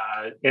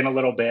in a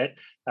little bit.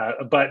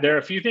 But there are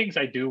a few things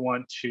I do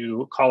want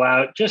to call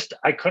out.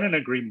 I couldn't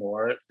agree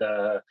more.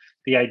 The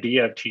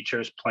idea of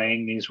teachers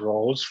playing these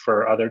roles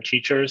for other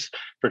teachers,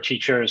 for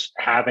teachers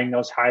having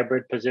those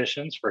hybrid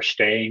positions, for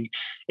staying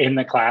in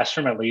the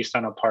classroom, at least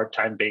on a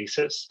part-time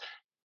basis.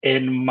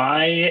 In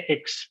my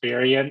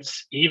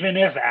experience, even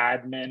if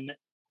admin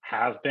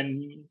have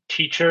been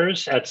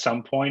teachers at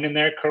some point in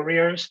their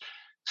careers,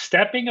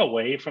 stepping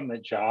away from the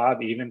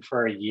job, even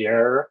for a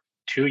year,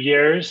 2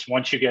 years,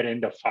 once you get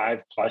into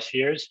 5+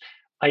 years,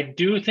 I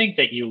do think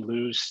that you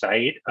lose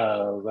sight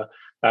of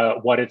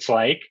what it's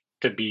like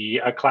to be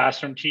a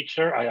classroom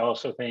teacher. I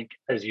also think,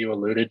 as you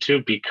alluded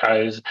to,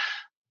 because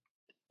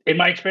in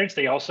my experience,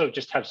 they also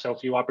just have so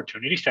few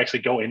opportunities to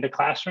actually go into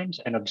classrooms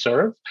and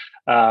observe.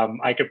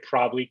 I could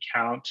probably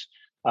count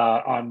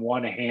on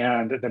one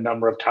hand the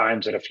number of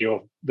times at a few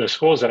of the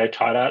schools that I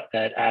taught at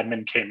that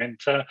admin came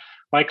into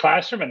my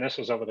classroom, and this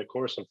was over the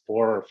course of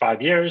 4 or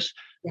 5 years.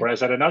 Yeah.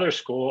 Whereas at another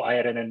school, I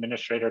had an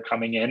administrator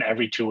coming in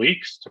every 2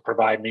 weeks to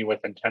provide me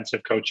with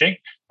intensive coaching.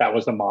 That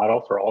was the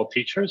model for all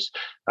teachers,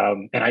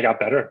 and I got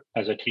better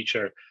as a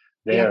teacher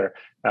there.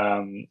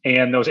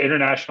 And those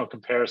international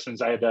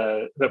comparisons, I had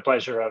the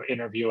pleasure of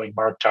interviewing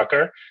Mark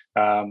Tucker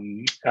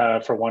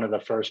for one of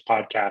the first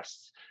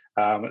podcasts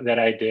that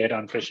I did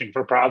on fishing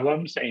for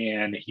problems.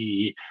 And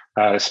he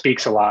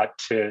speaks a lot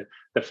to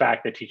the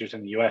fact that teachers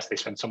in the US, they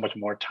spend so much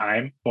more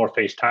time, more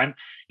face time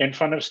in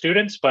front of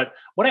students. But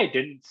what I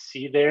didn't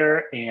see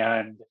there,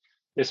 and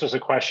this was a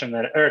question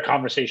that, or a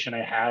conversation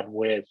I had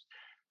with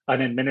an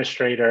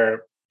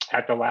administrator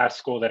at the last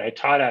school that I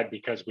taught at,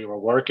 because we were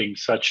working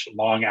such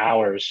long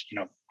hours,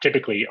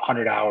 typically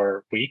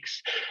 100-hour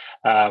weeks,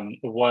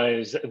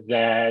 was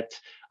that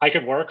I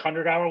could work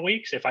 100-hour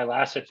weeks if I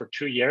lasted for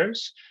 2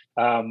 years.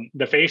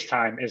 The face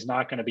time is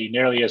not going to be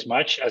nearly as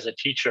much as a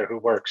teacher who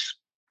works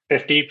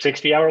 50,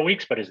 60-hour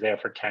weeks, but is there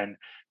for 10,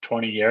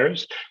 20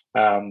 years.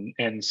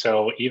 And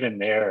so even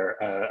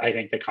there, I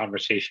think the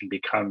conversation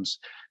becomes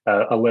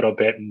a little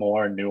bit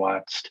more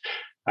nuanced.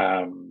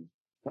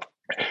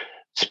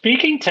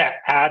 Speaking to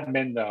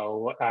admin,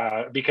 though,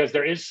 because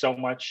there is so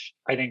much,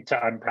 I think,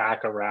 to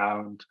unpack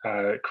around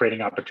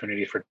creating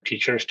opportunity for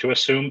teachers to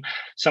assume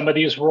some of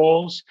these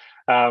roles.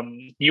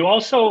 You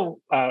also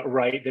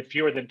write that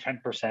fewer than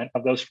 10%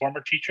 of those former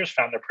teachers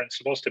found their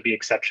principals to be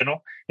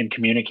exceptional in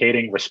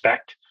communicating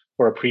respect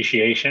or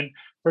appreciation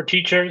for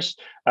teachers.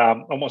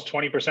 Almost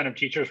 20% of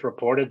teachers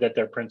reported that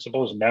their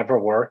principals never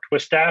worked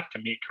with staff to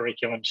meet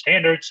curriculum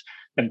standards,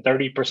 and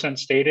 30%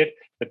 stated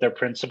that their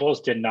principals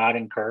did not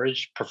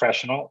encourage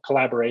professional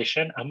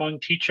collaboration among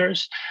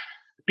teachers.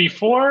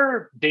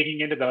 Before digging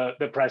into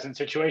the present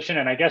situation,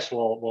 and I guess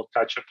we'll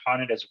touch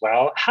upon it as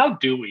well, how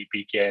do we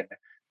begin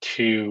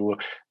to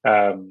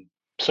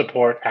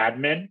support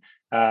admin,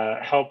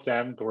 help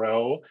them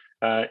grow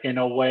in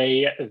a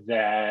way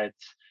that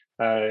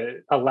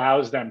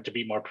allows them to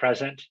be more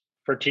present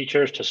for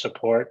teachers, to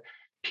support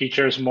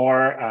teachers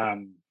more?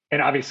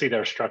 And obviously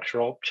there are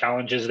structural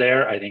challenges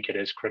there. I think it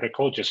is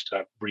critical just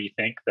to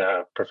rethink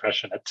the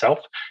profession itself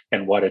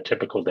and what a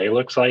typical day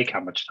looks like, how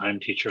much time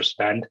teachers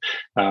spend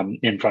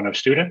in front of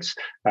students,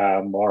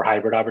 more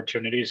hybrid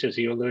opportunities, as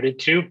you alluded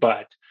to,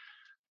 but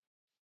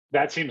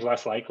that seems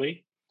less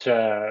likely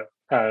to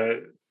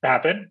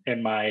happen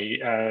in my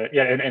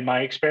in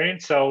my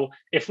experience. So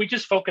if we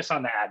just focus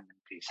on the admin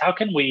piece, how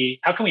can we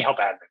help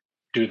admin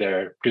do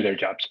their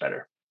jobs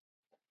better?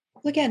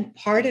 Well, again,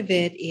 part of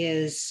it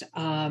is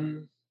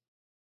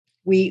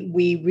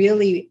we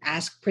really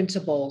ask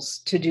principals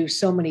to do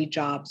so many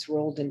jobs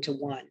rolled into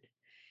one.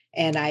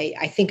 And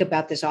I think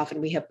about this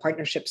often. We have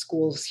partnership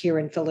schools here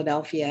in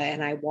Philadelphia,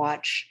 and I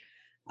watch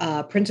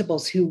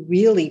principals who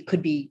really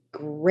could be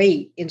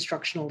great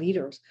instructional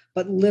leaders,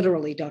 but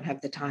literally don't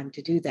have the time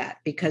to do that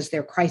because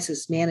they're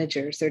crisis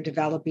managers, they're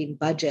developing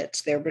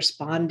budgets, they're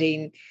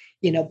responding,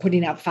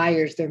 putting out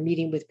fires, they're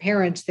meeting with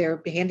parents,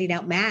 they're handing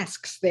out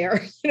masks,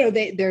 their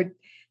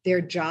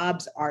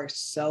jobs are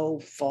so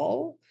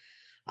full.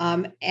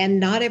 And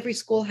not every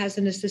school has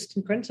an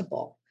assistant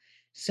principal.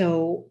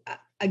 So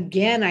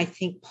again, I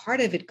think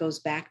part of it goes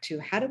back to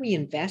how do we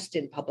invest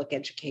in public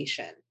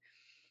education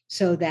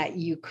so that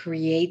you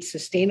create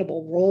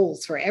sustainable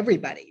roles for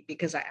everybody?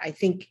 Because I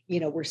think,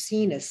 we're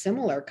seeing a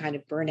similar kind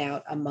of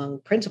burnout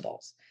among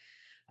principals.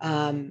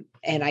 And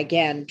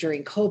again,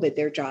 during COVID,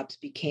 their jobs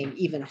became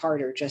even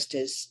harder, just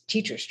as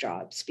teachers'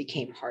 jobs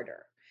became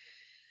harder.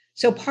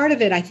 So part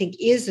of it, I think,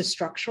 is a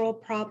structural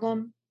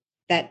problem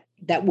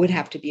that would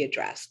have to be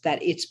addressed,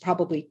 that it's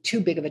probably too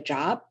big of a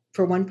job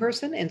for one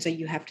person. And so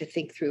you have to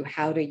think through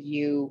how do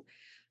you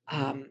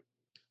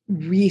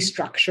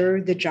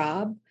restructure the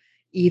job,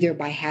 either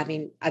by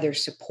having other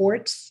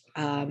supports,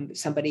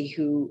 somebody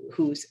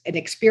who's an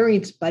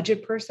experienced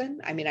budget person.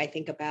 I mean, I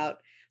think about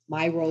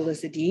my role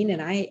as a dean,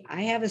 and I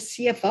have a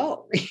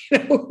CFO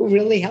who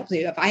really helps me.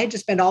 If I had to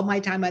spend all my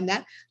time on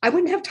that, I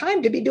wouldn't have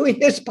time to be doing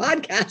this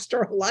podcast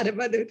or a lot of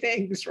other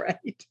things,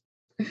 right?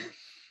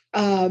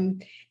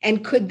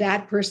 And could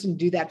that person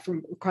do that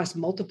from across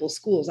multiple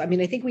schools? I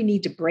mean, I think we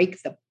need to break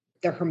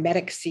the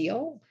hermetic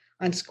seal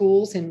on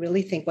schools and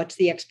really think what's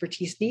the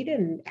expertise needed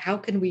and how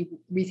can we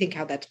rethink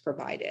how that's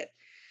provided.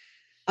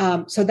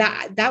 So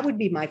that would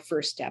be my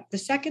first step. The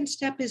second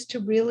step is to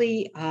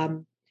really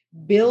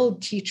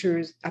build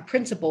teachers,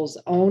 principals'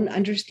 own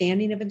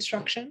understanding of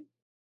instruction.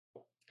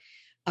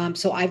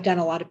 So I've done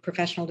a lot of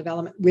professional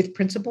development with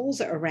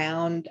principals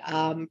around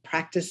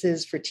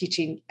practices for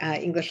teaching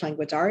English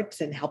language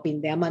arts and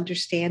helping them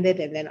understand it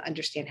and then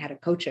understand how to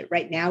coach it.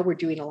 Right now, we're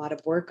doing a lot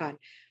of work on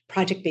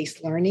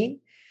project-based learning,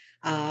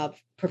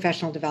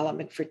 professional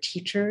development for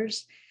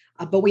teachers,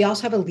 but we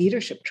also have a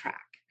leadership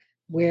track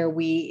where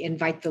we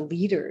invite the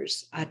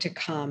leaders to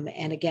come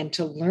and again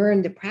to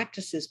learn the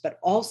practices, but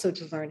also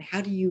to learn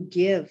how do you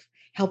give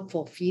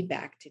helpful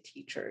feedback to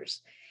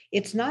teachers.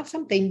 It's not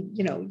something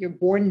you're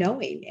born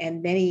knowing,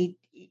 and many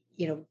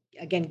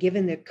again,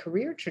 given the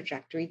career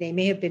trajectory, they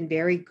may have been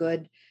very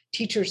good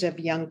teachers of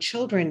young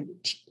children.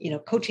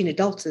 Coaching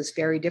adults is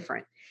very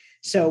different.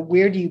 So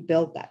where do you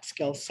build that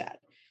skill set?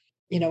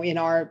 In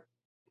our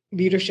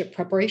leadership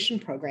preparation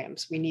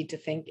programs, we need to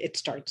think it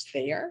starts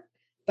there,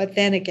 but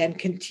then again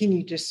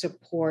continue to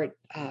support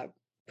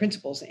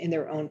principals in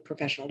their own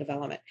professional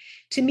development.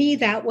 To me,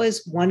 that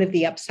was one of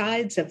the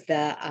upsides of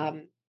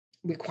the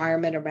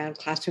requirement around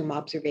classroom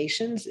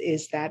observations,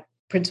 is that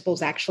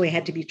principals actually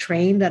had to be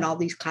trained on all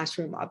these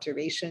classroom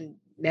observation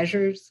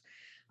measures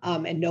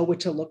and know what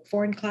to look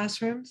for in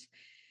classrooms.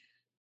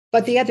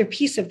 But the other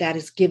piece of that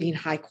is giving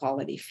high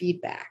quality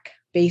feedback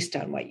based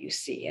on what you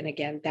see. And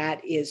again,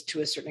 that is to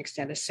a certain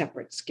extent a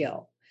separate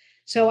skill.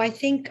 So I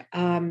think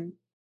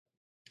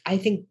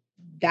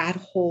that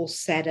whole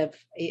set of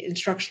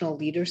instructional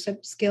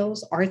leadership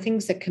skills are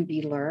things that can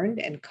be learned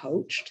and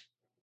coached.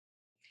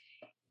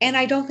 And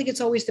I don't think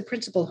it's always the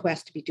principal who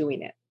has to be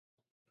doing it,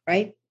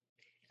 right?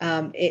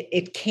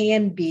 It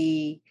can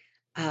be,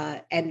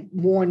 and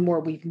more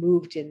we've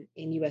moved in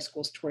U.S.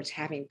 schools towards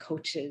having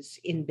coaches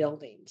in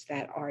buildings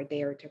that are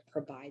there to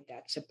provide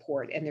that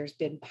support. And there's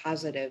been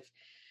positive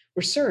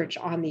research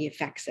on the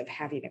effects of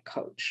having a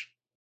coach.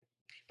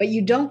 But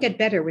you don't get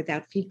better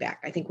without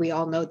feedback. I think we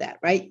all know that,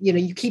 right?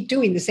 You keep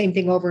doing the same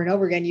thing over and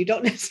over again. You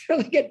don't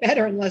necessarily get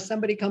better unless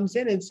somebody comes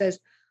in and says,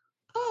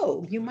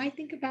 oh, you might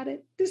think about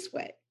it this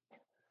way.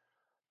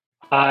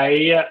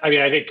 I mean,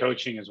 I think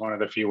coaching is one of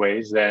the few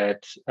ways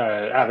that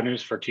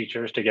avenues for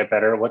teachers to get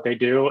better at what they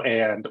do.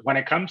 And when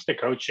it comes to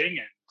coaching,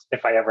 and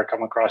if I ever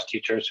come across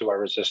teachers who are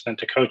resistant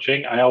to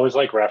coaching, I always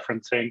like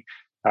referencing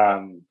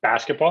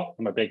basketball.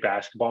 I'm a big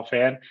basketball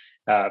fan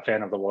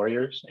of the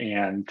Warriors,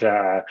 and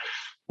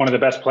one of the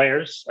best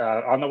players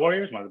on the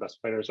Warriors, one of the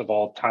best players of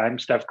all time,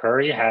 Steph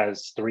Curry,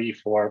 has 3,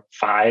 4,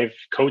 5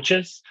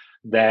 coaches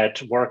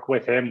that work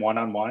with him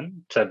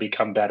one-on-one to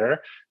become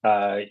better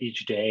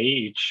each day,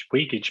 each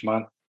week, each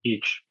month,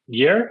 each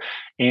year.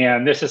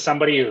 And this is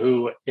somebody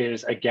who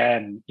is,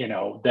 again,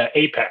 the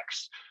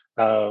apex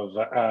of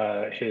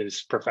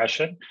his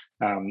profession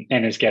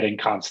and is getting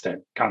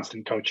constant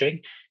coaching.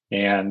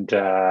 And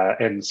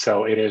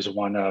so it is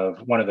one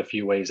of the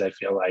few ways I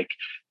feel like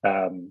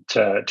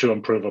to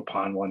improve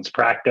upon one's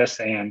practice.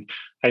 And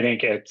I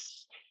think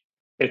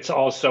it's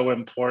also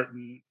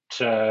important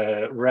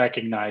to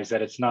recognize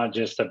that it's not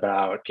just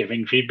about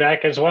giving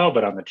feedback as well,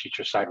 but on the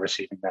teacher side,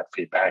 receiving that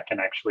feedback and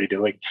actually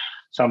doing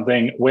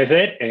something with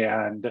it.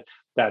 And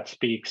that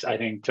speaks, I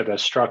think, to the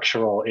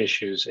structural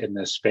issues in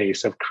this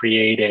space of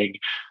creating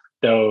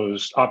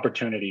those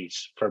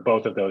opportunities for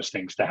both of those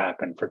things to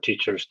happen, for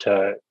teachers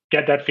to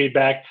get that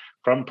feedback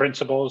from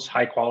principals,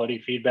 high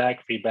quality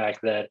feedback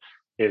that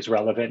is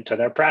relevant to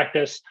their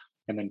practice,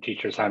 and then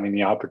teachers having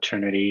the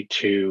opportunity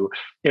to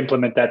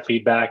implement that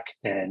feedback,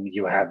 and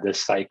you have this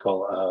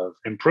cycle of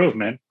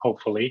improvement,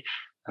 hopefully.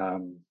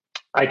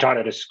 I taught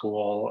at a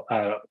school,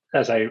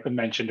 as I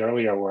mentioned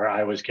earlier, where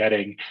I was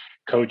getting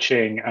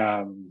coaching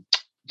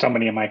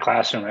somebody in my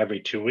classroom every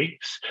 2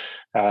 weeks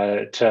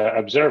to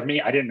observe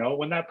me. I didn't know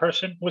when that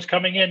person was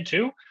coming in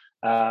too.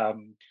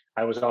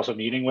 I was also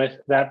meeting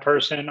with that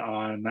person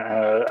on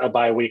a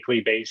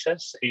biweekly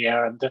basis.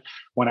 And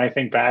when I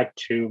think back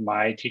to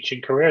my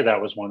teaching career,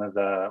 that was one of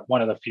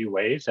the few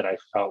ways that I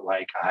felt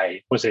like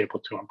I was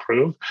able to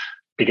improve,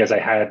 because I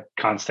had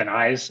constant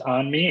eyes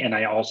on me. And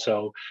I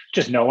also,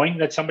 just knowing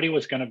that somebody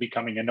was going to be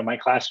coming into my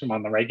classroom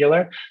on the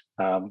regular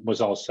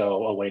was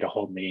also a way to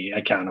hold me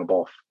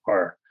accountable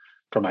for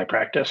my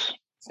practice.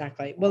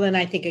 Exactly. Well, and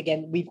I think,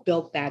 again, we've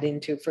built that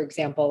into, for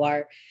example,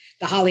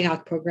 the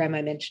Hollyhock program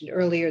I mentioned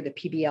earlier, the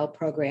PBL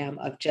program,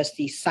 of just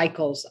these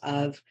cycles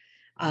of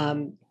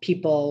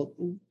people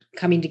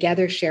coming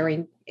together,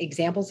 sharing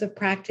examples of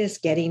practice,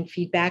 getting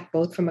feedback,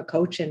 both from a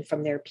coach and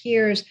from their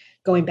peers,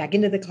 going back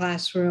into the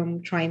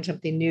classroom, trying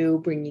something new,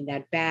 bringing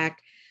that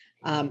back.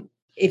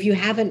 If you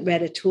haven't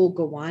read Atul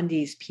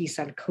Gawande's piece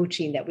on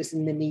coaching that was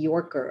in the New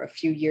Yorker a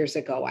few years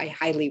ago, I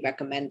highly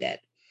recommend it.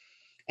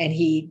 And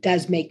he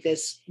does make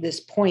this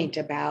point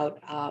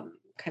about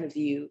kind of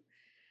the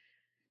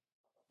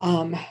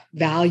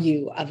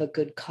value of a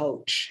good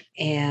coach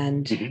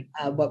and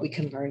what we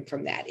can learn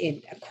from that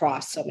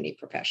across so many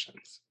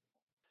professions.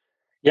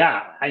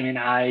 Yeah, I mean,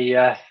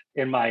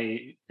 in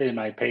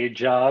my paid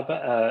job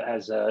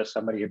as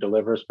somebody who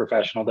delivers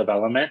professional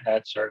development,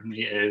 that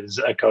certainly is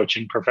a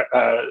coaching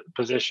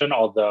position.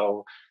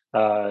 Although,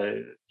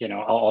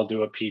 I'll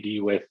do a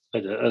PD with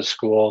a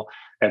school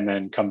and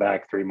then come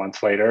back 3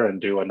 months later and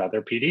do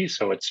another PD.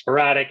 So it's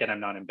sporadic, and I'm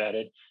not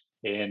embedded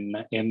in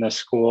the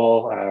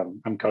school.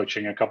 I'm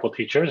coaching a couple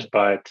teachers,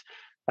 but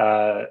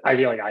I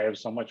feel like I have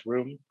so much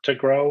room to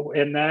grow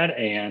in that,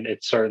 and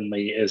it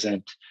certainly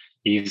isn't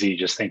easy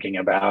just thinking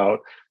about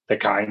the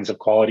kinds of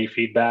quality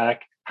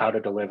feedback, how to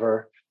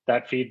deliver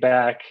that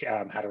feedback,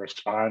 how to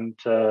respond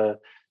to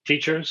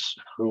teachers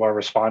who are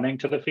responding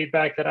to the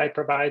feedback that I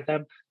provide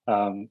them.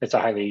 It's a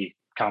highly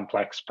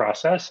complex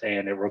process,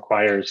 and it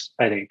requires,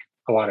 I think,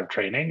 a lot of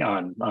training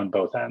on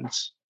both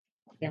ends.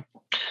 Yeah.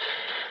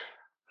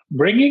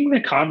 Bringing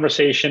the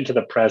conversation to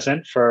the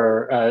present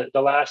for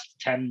the last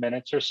 10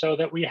 minutes or so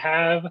that we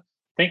have,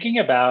 thinking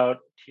about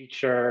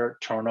teacher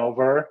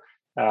turnover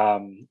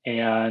and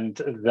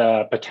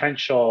the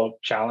potential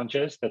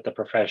challenges that the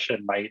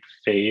profession might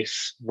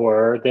face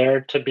were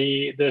there to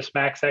be this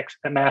mass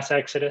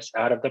exodus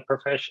out of the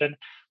profession.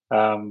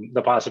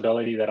 The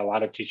possibility that a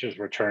lot of teachers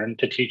return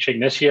to teaching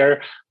this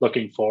year,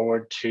 looking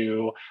forward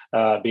to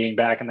being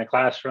back in the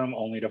classroom,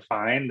 only to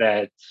find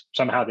that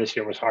somehow this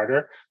year was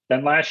harder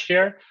than last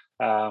year.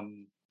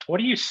 What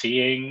are you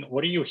seeing?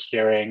 What are you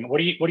hearing? What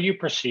do you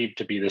perceive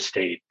to be the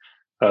state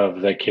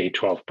of the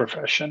K-12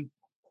 profession?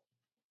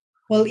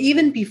 Well,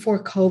 even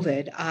before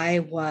COVID, I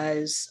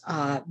was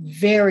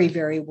very,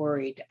 very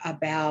worried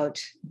about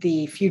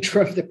the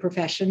future of the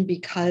profession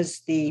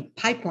because the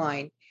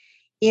pipeline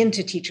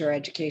into teacher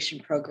education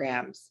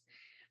programs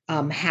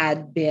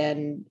had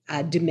been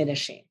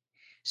diminishing.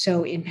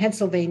 So in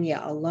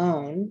Pennsylvania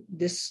alone,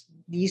 these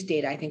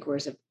data I think were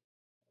as of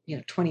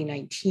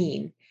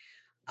 2019.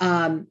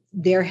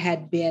 There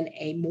had been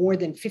a more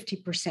than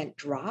 50%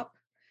 drop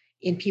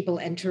in people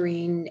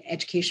entering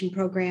education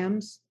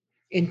programs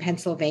in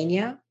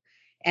Pennsylvania.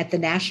 At the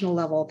national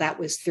level, that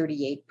was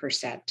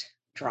 38%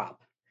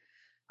 drop.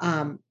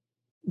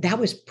 That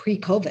was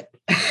pre-COVID.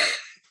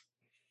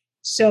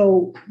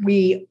 So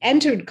we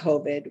entered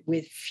COVID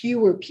with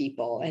fewer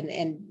people,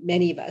 and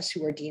many of us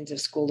who are deans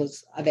of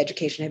schools of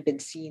education have been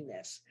seeing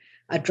this,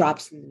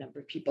 drops in the number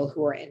of people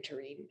who are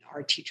entering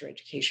our teacher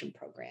education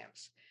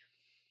programs,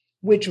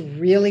 which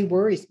really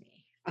worries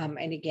me.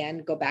 And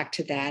again, go back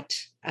to that,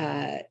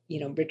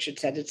 Richard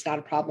said it's not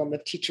a problem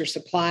of teacher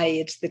supply,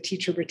 it's the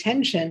teacher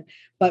retention.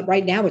 But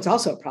right now, it's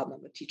also a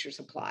problem with teacher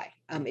supply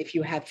if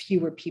you have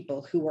fewer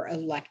people who are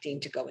electing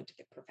to go into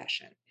the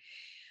profession.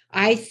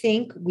 I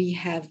think we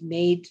have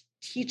made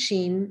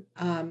teaching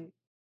in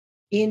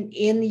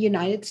the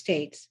United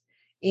States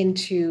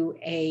into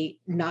a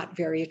not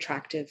very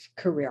attractive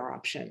career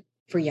option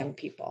for young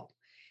people.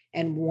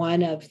 And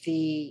one of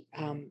the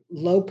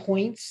low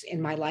points in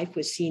my life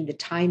was seeing the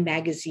Time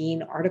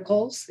magazine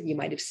articles. You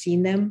might have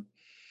seen them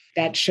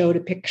that showed a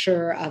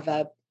picture of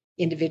a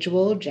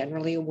individual,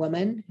 generally a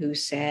woman, who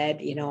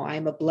said,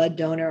 I'm a blood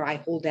donor. I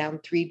hold down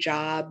 3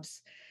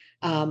 jobs.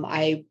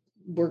 I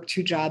work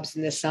 2 jobs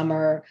in the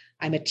summer.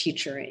 I'm a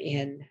teacher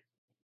in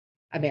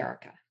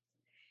America.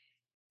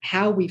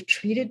 How we've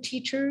treated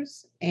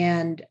teachers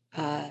and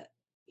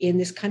in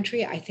this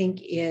country, I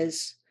think,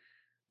 is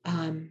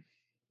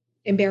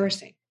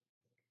embarrassing.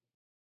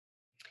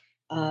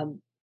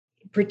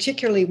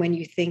 Particularly when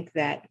you think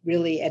that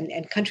really,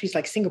 and countries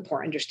like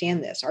Singapore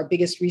understand this, our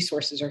biggest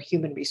resources are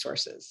human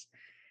resources.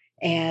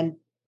 And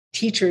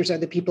teachers are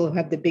the people who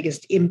have the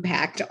biggest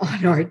impact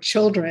on our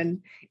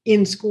children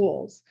in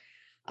schools.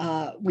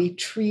 We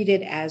treat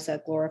it as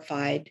a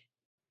glorified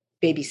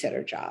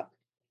babysitter job.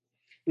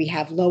 We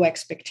have low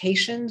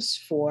expectations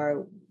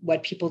for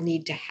what people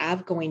need to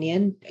have going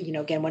in.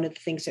 Again, one of the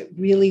things that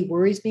really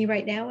worries me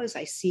right now is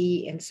I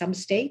see in some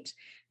states,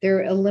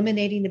 they're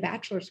eliminating the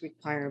bachelor's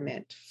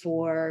requirement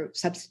for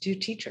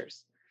substitute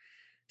teachers.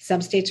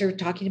 Some states are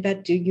talking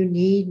about,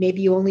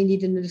 maybe you only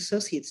need an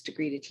associate's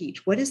degree to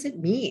teach. What does it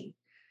mean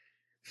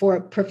for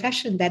a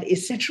profession that is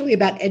essentially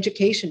about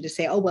education to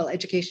say, oh, well,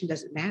 education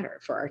doesn't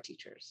matter for our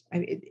teachers?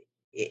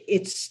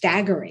 It's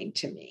staggering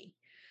to me.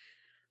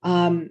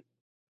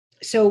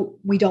 So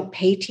we don't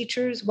pay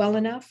teachers well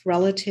enough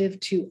relative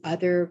to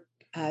other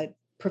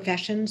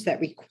professions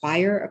that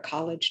require a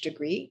college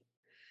degree.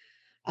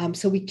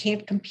 So we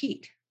can't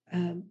compete.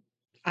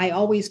 I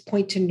always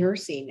point to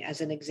nursing as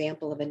an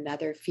example of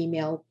another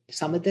female.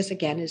 Some of this,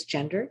 again, is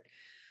gendered.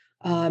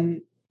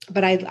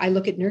 But I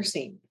look at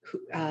nursing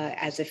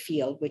as a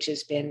field which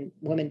has been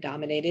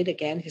woman-dominated,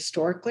 again,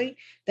 historically,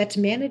 that's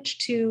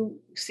managed to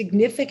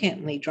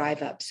significantly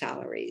drive up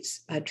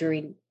salaries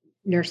during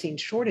nursing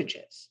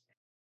shortages.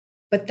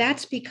 But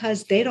that's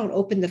because they don't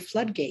open the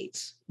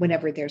floodgates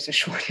whenever there's a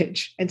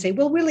shortage and say,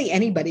 well, really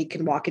anybody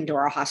can walk into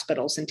our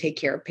hospitals and take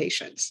care of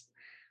patients.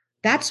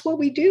 That's what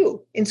we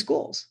do in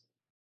schools.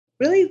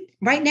 Really,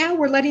 right now,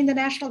 we're letting the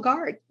National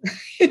Guard,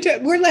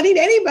 we're letting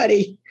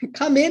anybody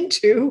come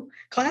into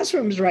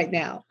classrooms right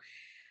now.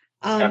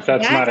 If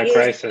that's not a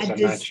crisis, I'm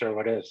not sure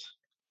what is.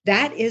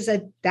 That is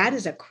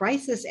a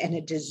crisis and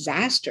a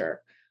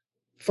disaster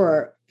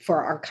for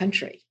our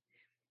country.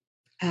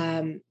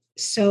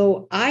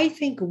 So I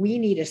think we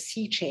need a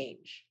sea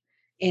change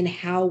in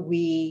how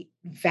we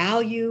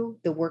value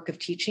the work of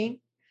teaching,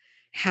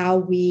 how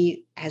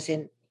we, as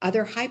in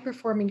other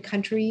high-performing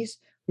countries,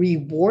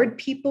 reward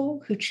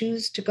people who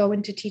choose to go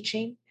into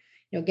teaching,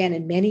 Again,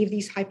 in many of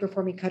these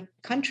high-performing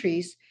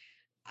countries,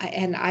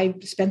 and I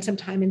spent some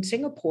time in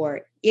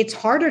Singapore, it's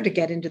harder to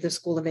get into the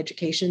School of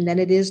Education than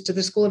it is to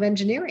the School of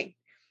Engineering,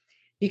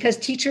 because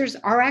teachers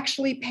are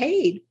actually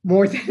paid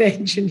more than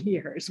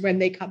engineers when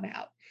they come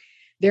out.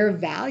 They're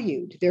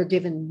valued. They're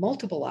given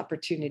multiple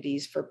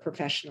opportunities for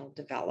professional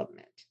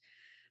development.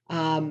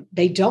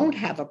 They don't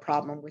have a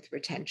problem with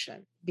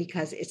retention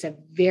because it's a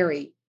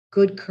very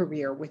good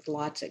career with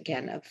lots,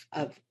 again,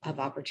 of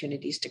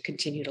opportunities to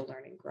continue to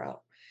learn and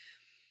grow.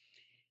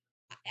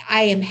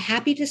 I am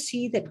happy to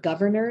see that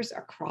governors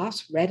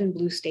across red and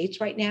blue states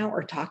right now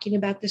are talking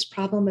about this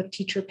problem of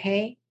teacher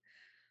pay.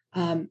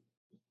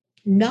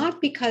 Not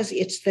because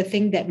it's the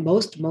thing that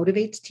most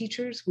motivates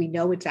teachers. We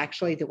know it's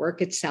actually the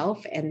work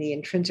itself and the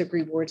intrinsic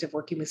rewards of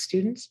working with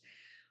students.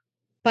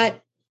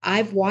 But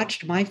I've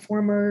watched my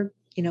former,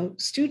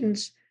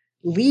 students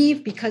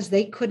leave because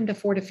they couldn't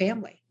afford a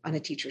family on a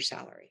teacher's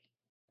salary.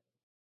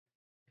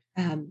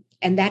 And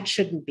that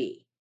shouldn't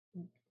be.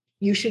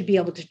 You should be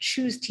able to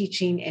choose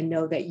teaching and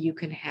know that you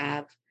can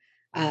have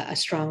a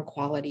strong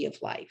quality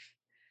of life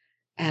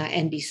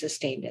and be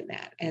sustained in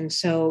that. And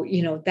so,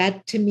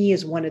 that to me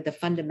is one of the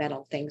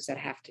fundamental things that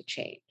has to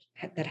change.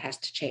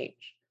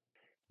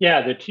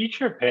 Yeah, the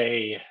teacher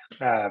pay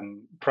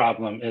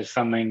problem is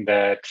something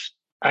that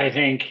I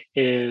think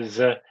is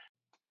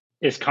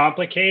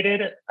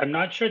complicated. I'm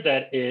not sure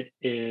that it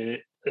is.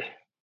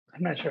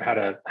 I'm not sure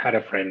how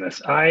to frame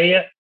this.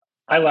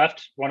 I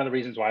left. One of the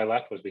reasons why I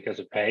left was because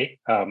of pay.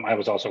 I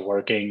was also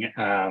working,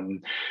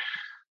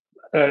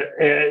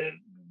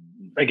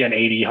 again,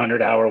 80,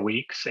 100-hour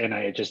weeks, and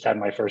I had just had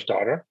my first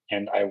daughter,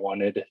 and I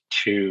wanted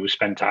to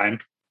spend time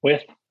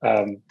with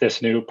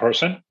this new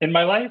person in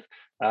my life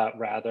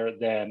rather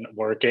than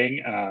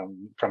working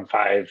from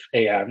 5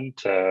 a.m.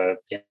 to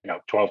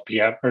 12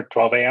 p.m. or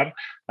 12 a.m.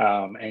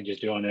 And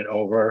just doing it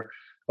over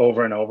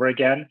and over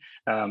again.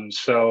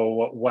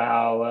 So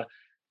while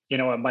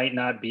it might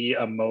not be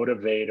a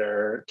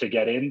motivator to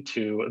get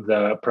into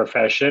the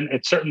profession,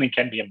 it certainly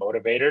can be a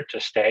motivator to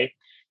stay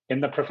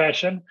in the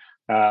profession.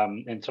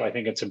 And so I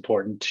think it's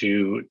important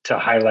to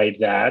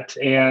highlight that.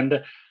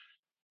 And,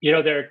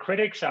 there are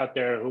critics out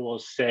there who will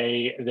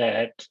say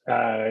that,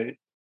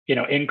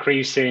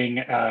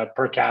 increasing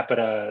per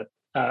capita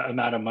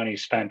amount of money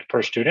spent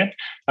per student,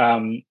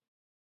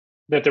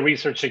 that the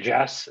research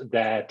suggests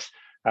that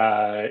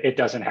it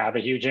doesn't have a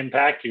huge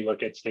impact. You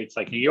look at states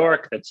like New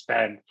York that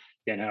spend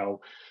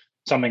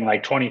something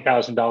like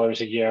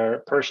 $20,000 a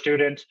year per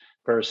student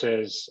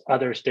versus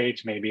other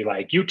states, maybe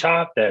like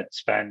Utah, that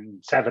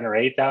spend $7,000 or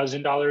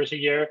 $8,000 a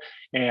year.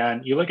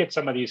 And you look at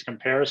some of these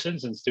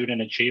comparisons in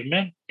student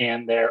achievement,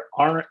 and they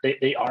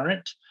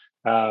aren't,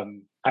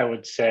 I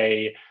would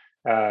say,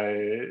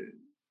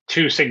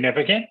 too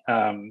significant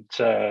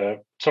to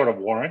sort of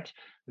warrant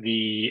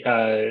the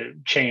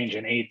change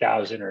in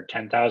 $8,000 or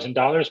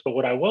 $10,000. But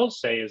what I will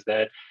say is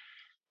that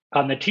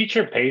on the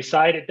teacher pay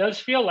side, it does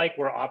feel like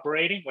we're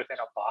operating within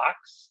a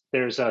box.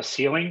 There's a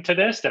ceiling to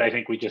this that I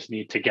think we just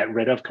need to get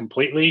rid of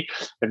completely.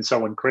 And so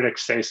when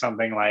critics say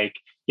something like,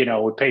 we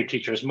pay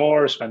teachers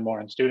more, spend more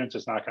on students,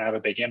 it's not going to have a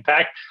big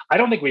impact, I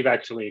don't think we've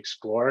actually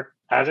explored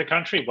as a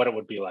country what it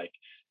would be like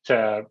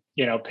to,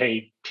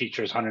 pay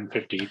teachers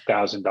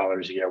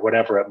 $150,000 a year,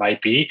 whatever it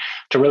might be,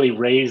 to really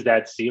raise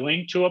that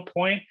ceiling to a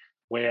point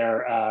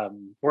where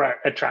we're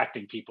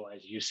attracting people,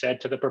 as you said,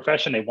 to the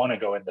profession. They want to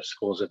go into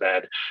schools of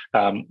ed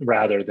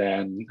rather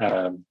than,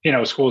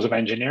 schools of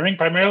engineering,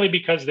 primarily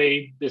because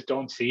they just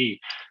don't see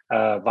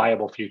a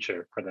viable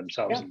future for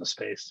themselves in the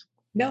space.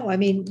 No, I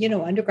mean,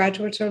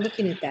 undergraduates are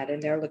looking at that,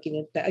 and they're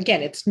looking at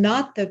again,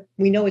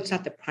 we know it's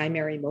not the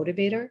primary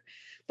motivator,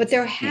 but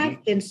there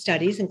have been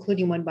studies,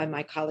 including one by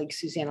my colleague,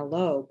 Susanna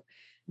Loeb,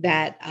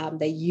 that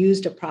they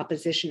used a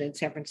proposition in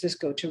San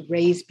Francisco to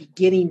raise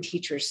beginning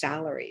teacher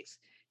salaries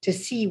to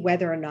see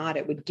whether or not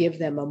it would give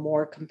them a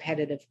more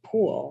competitive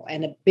pool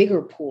and a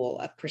bigger pool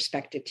of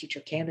prospective teacher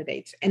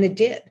candidates. And it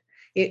did.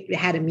 It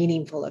had a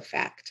meaningful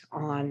effect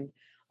on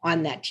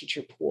that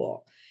teacher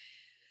pool.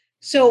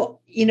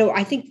 So,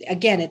 I think,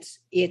 again,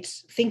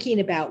 it's thinking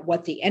about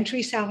what the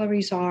entry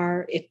salaries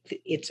are.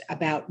 It's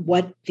about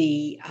what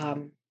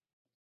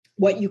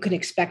you can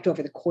expect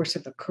over the course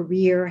of a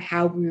career,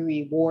 how we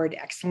reward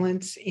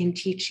excellence in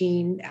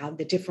teaching,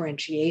 the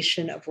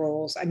differentiation of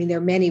roles. I mean, there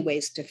are many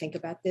ways to think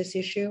about this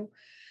issue,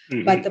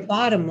 but the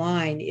bottom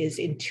line is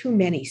in too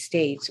many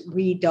states,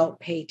 we don't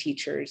pay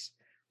teachers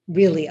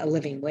really a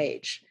living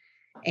wage.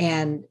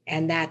 And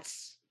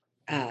that's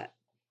a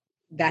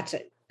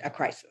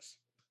crisis.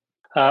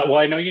 Well,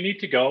 I know you need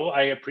to go.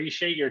 I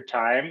appreciate your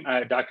time.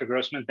 Dr.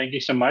 Grossman, thank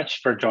you so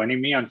much for joining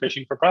me on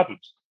Fishing for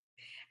Problems.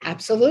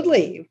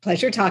 Absolutely.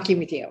 Pleasure talking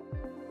with you.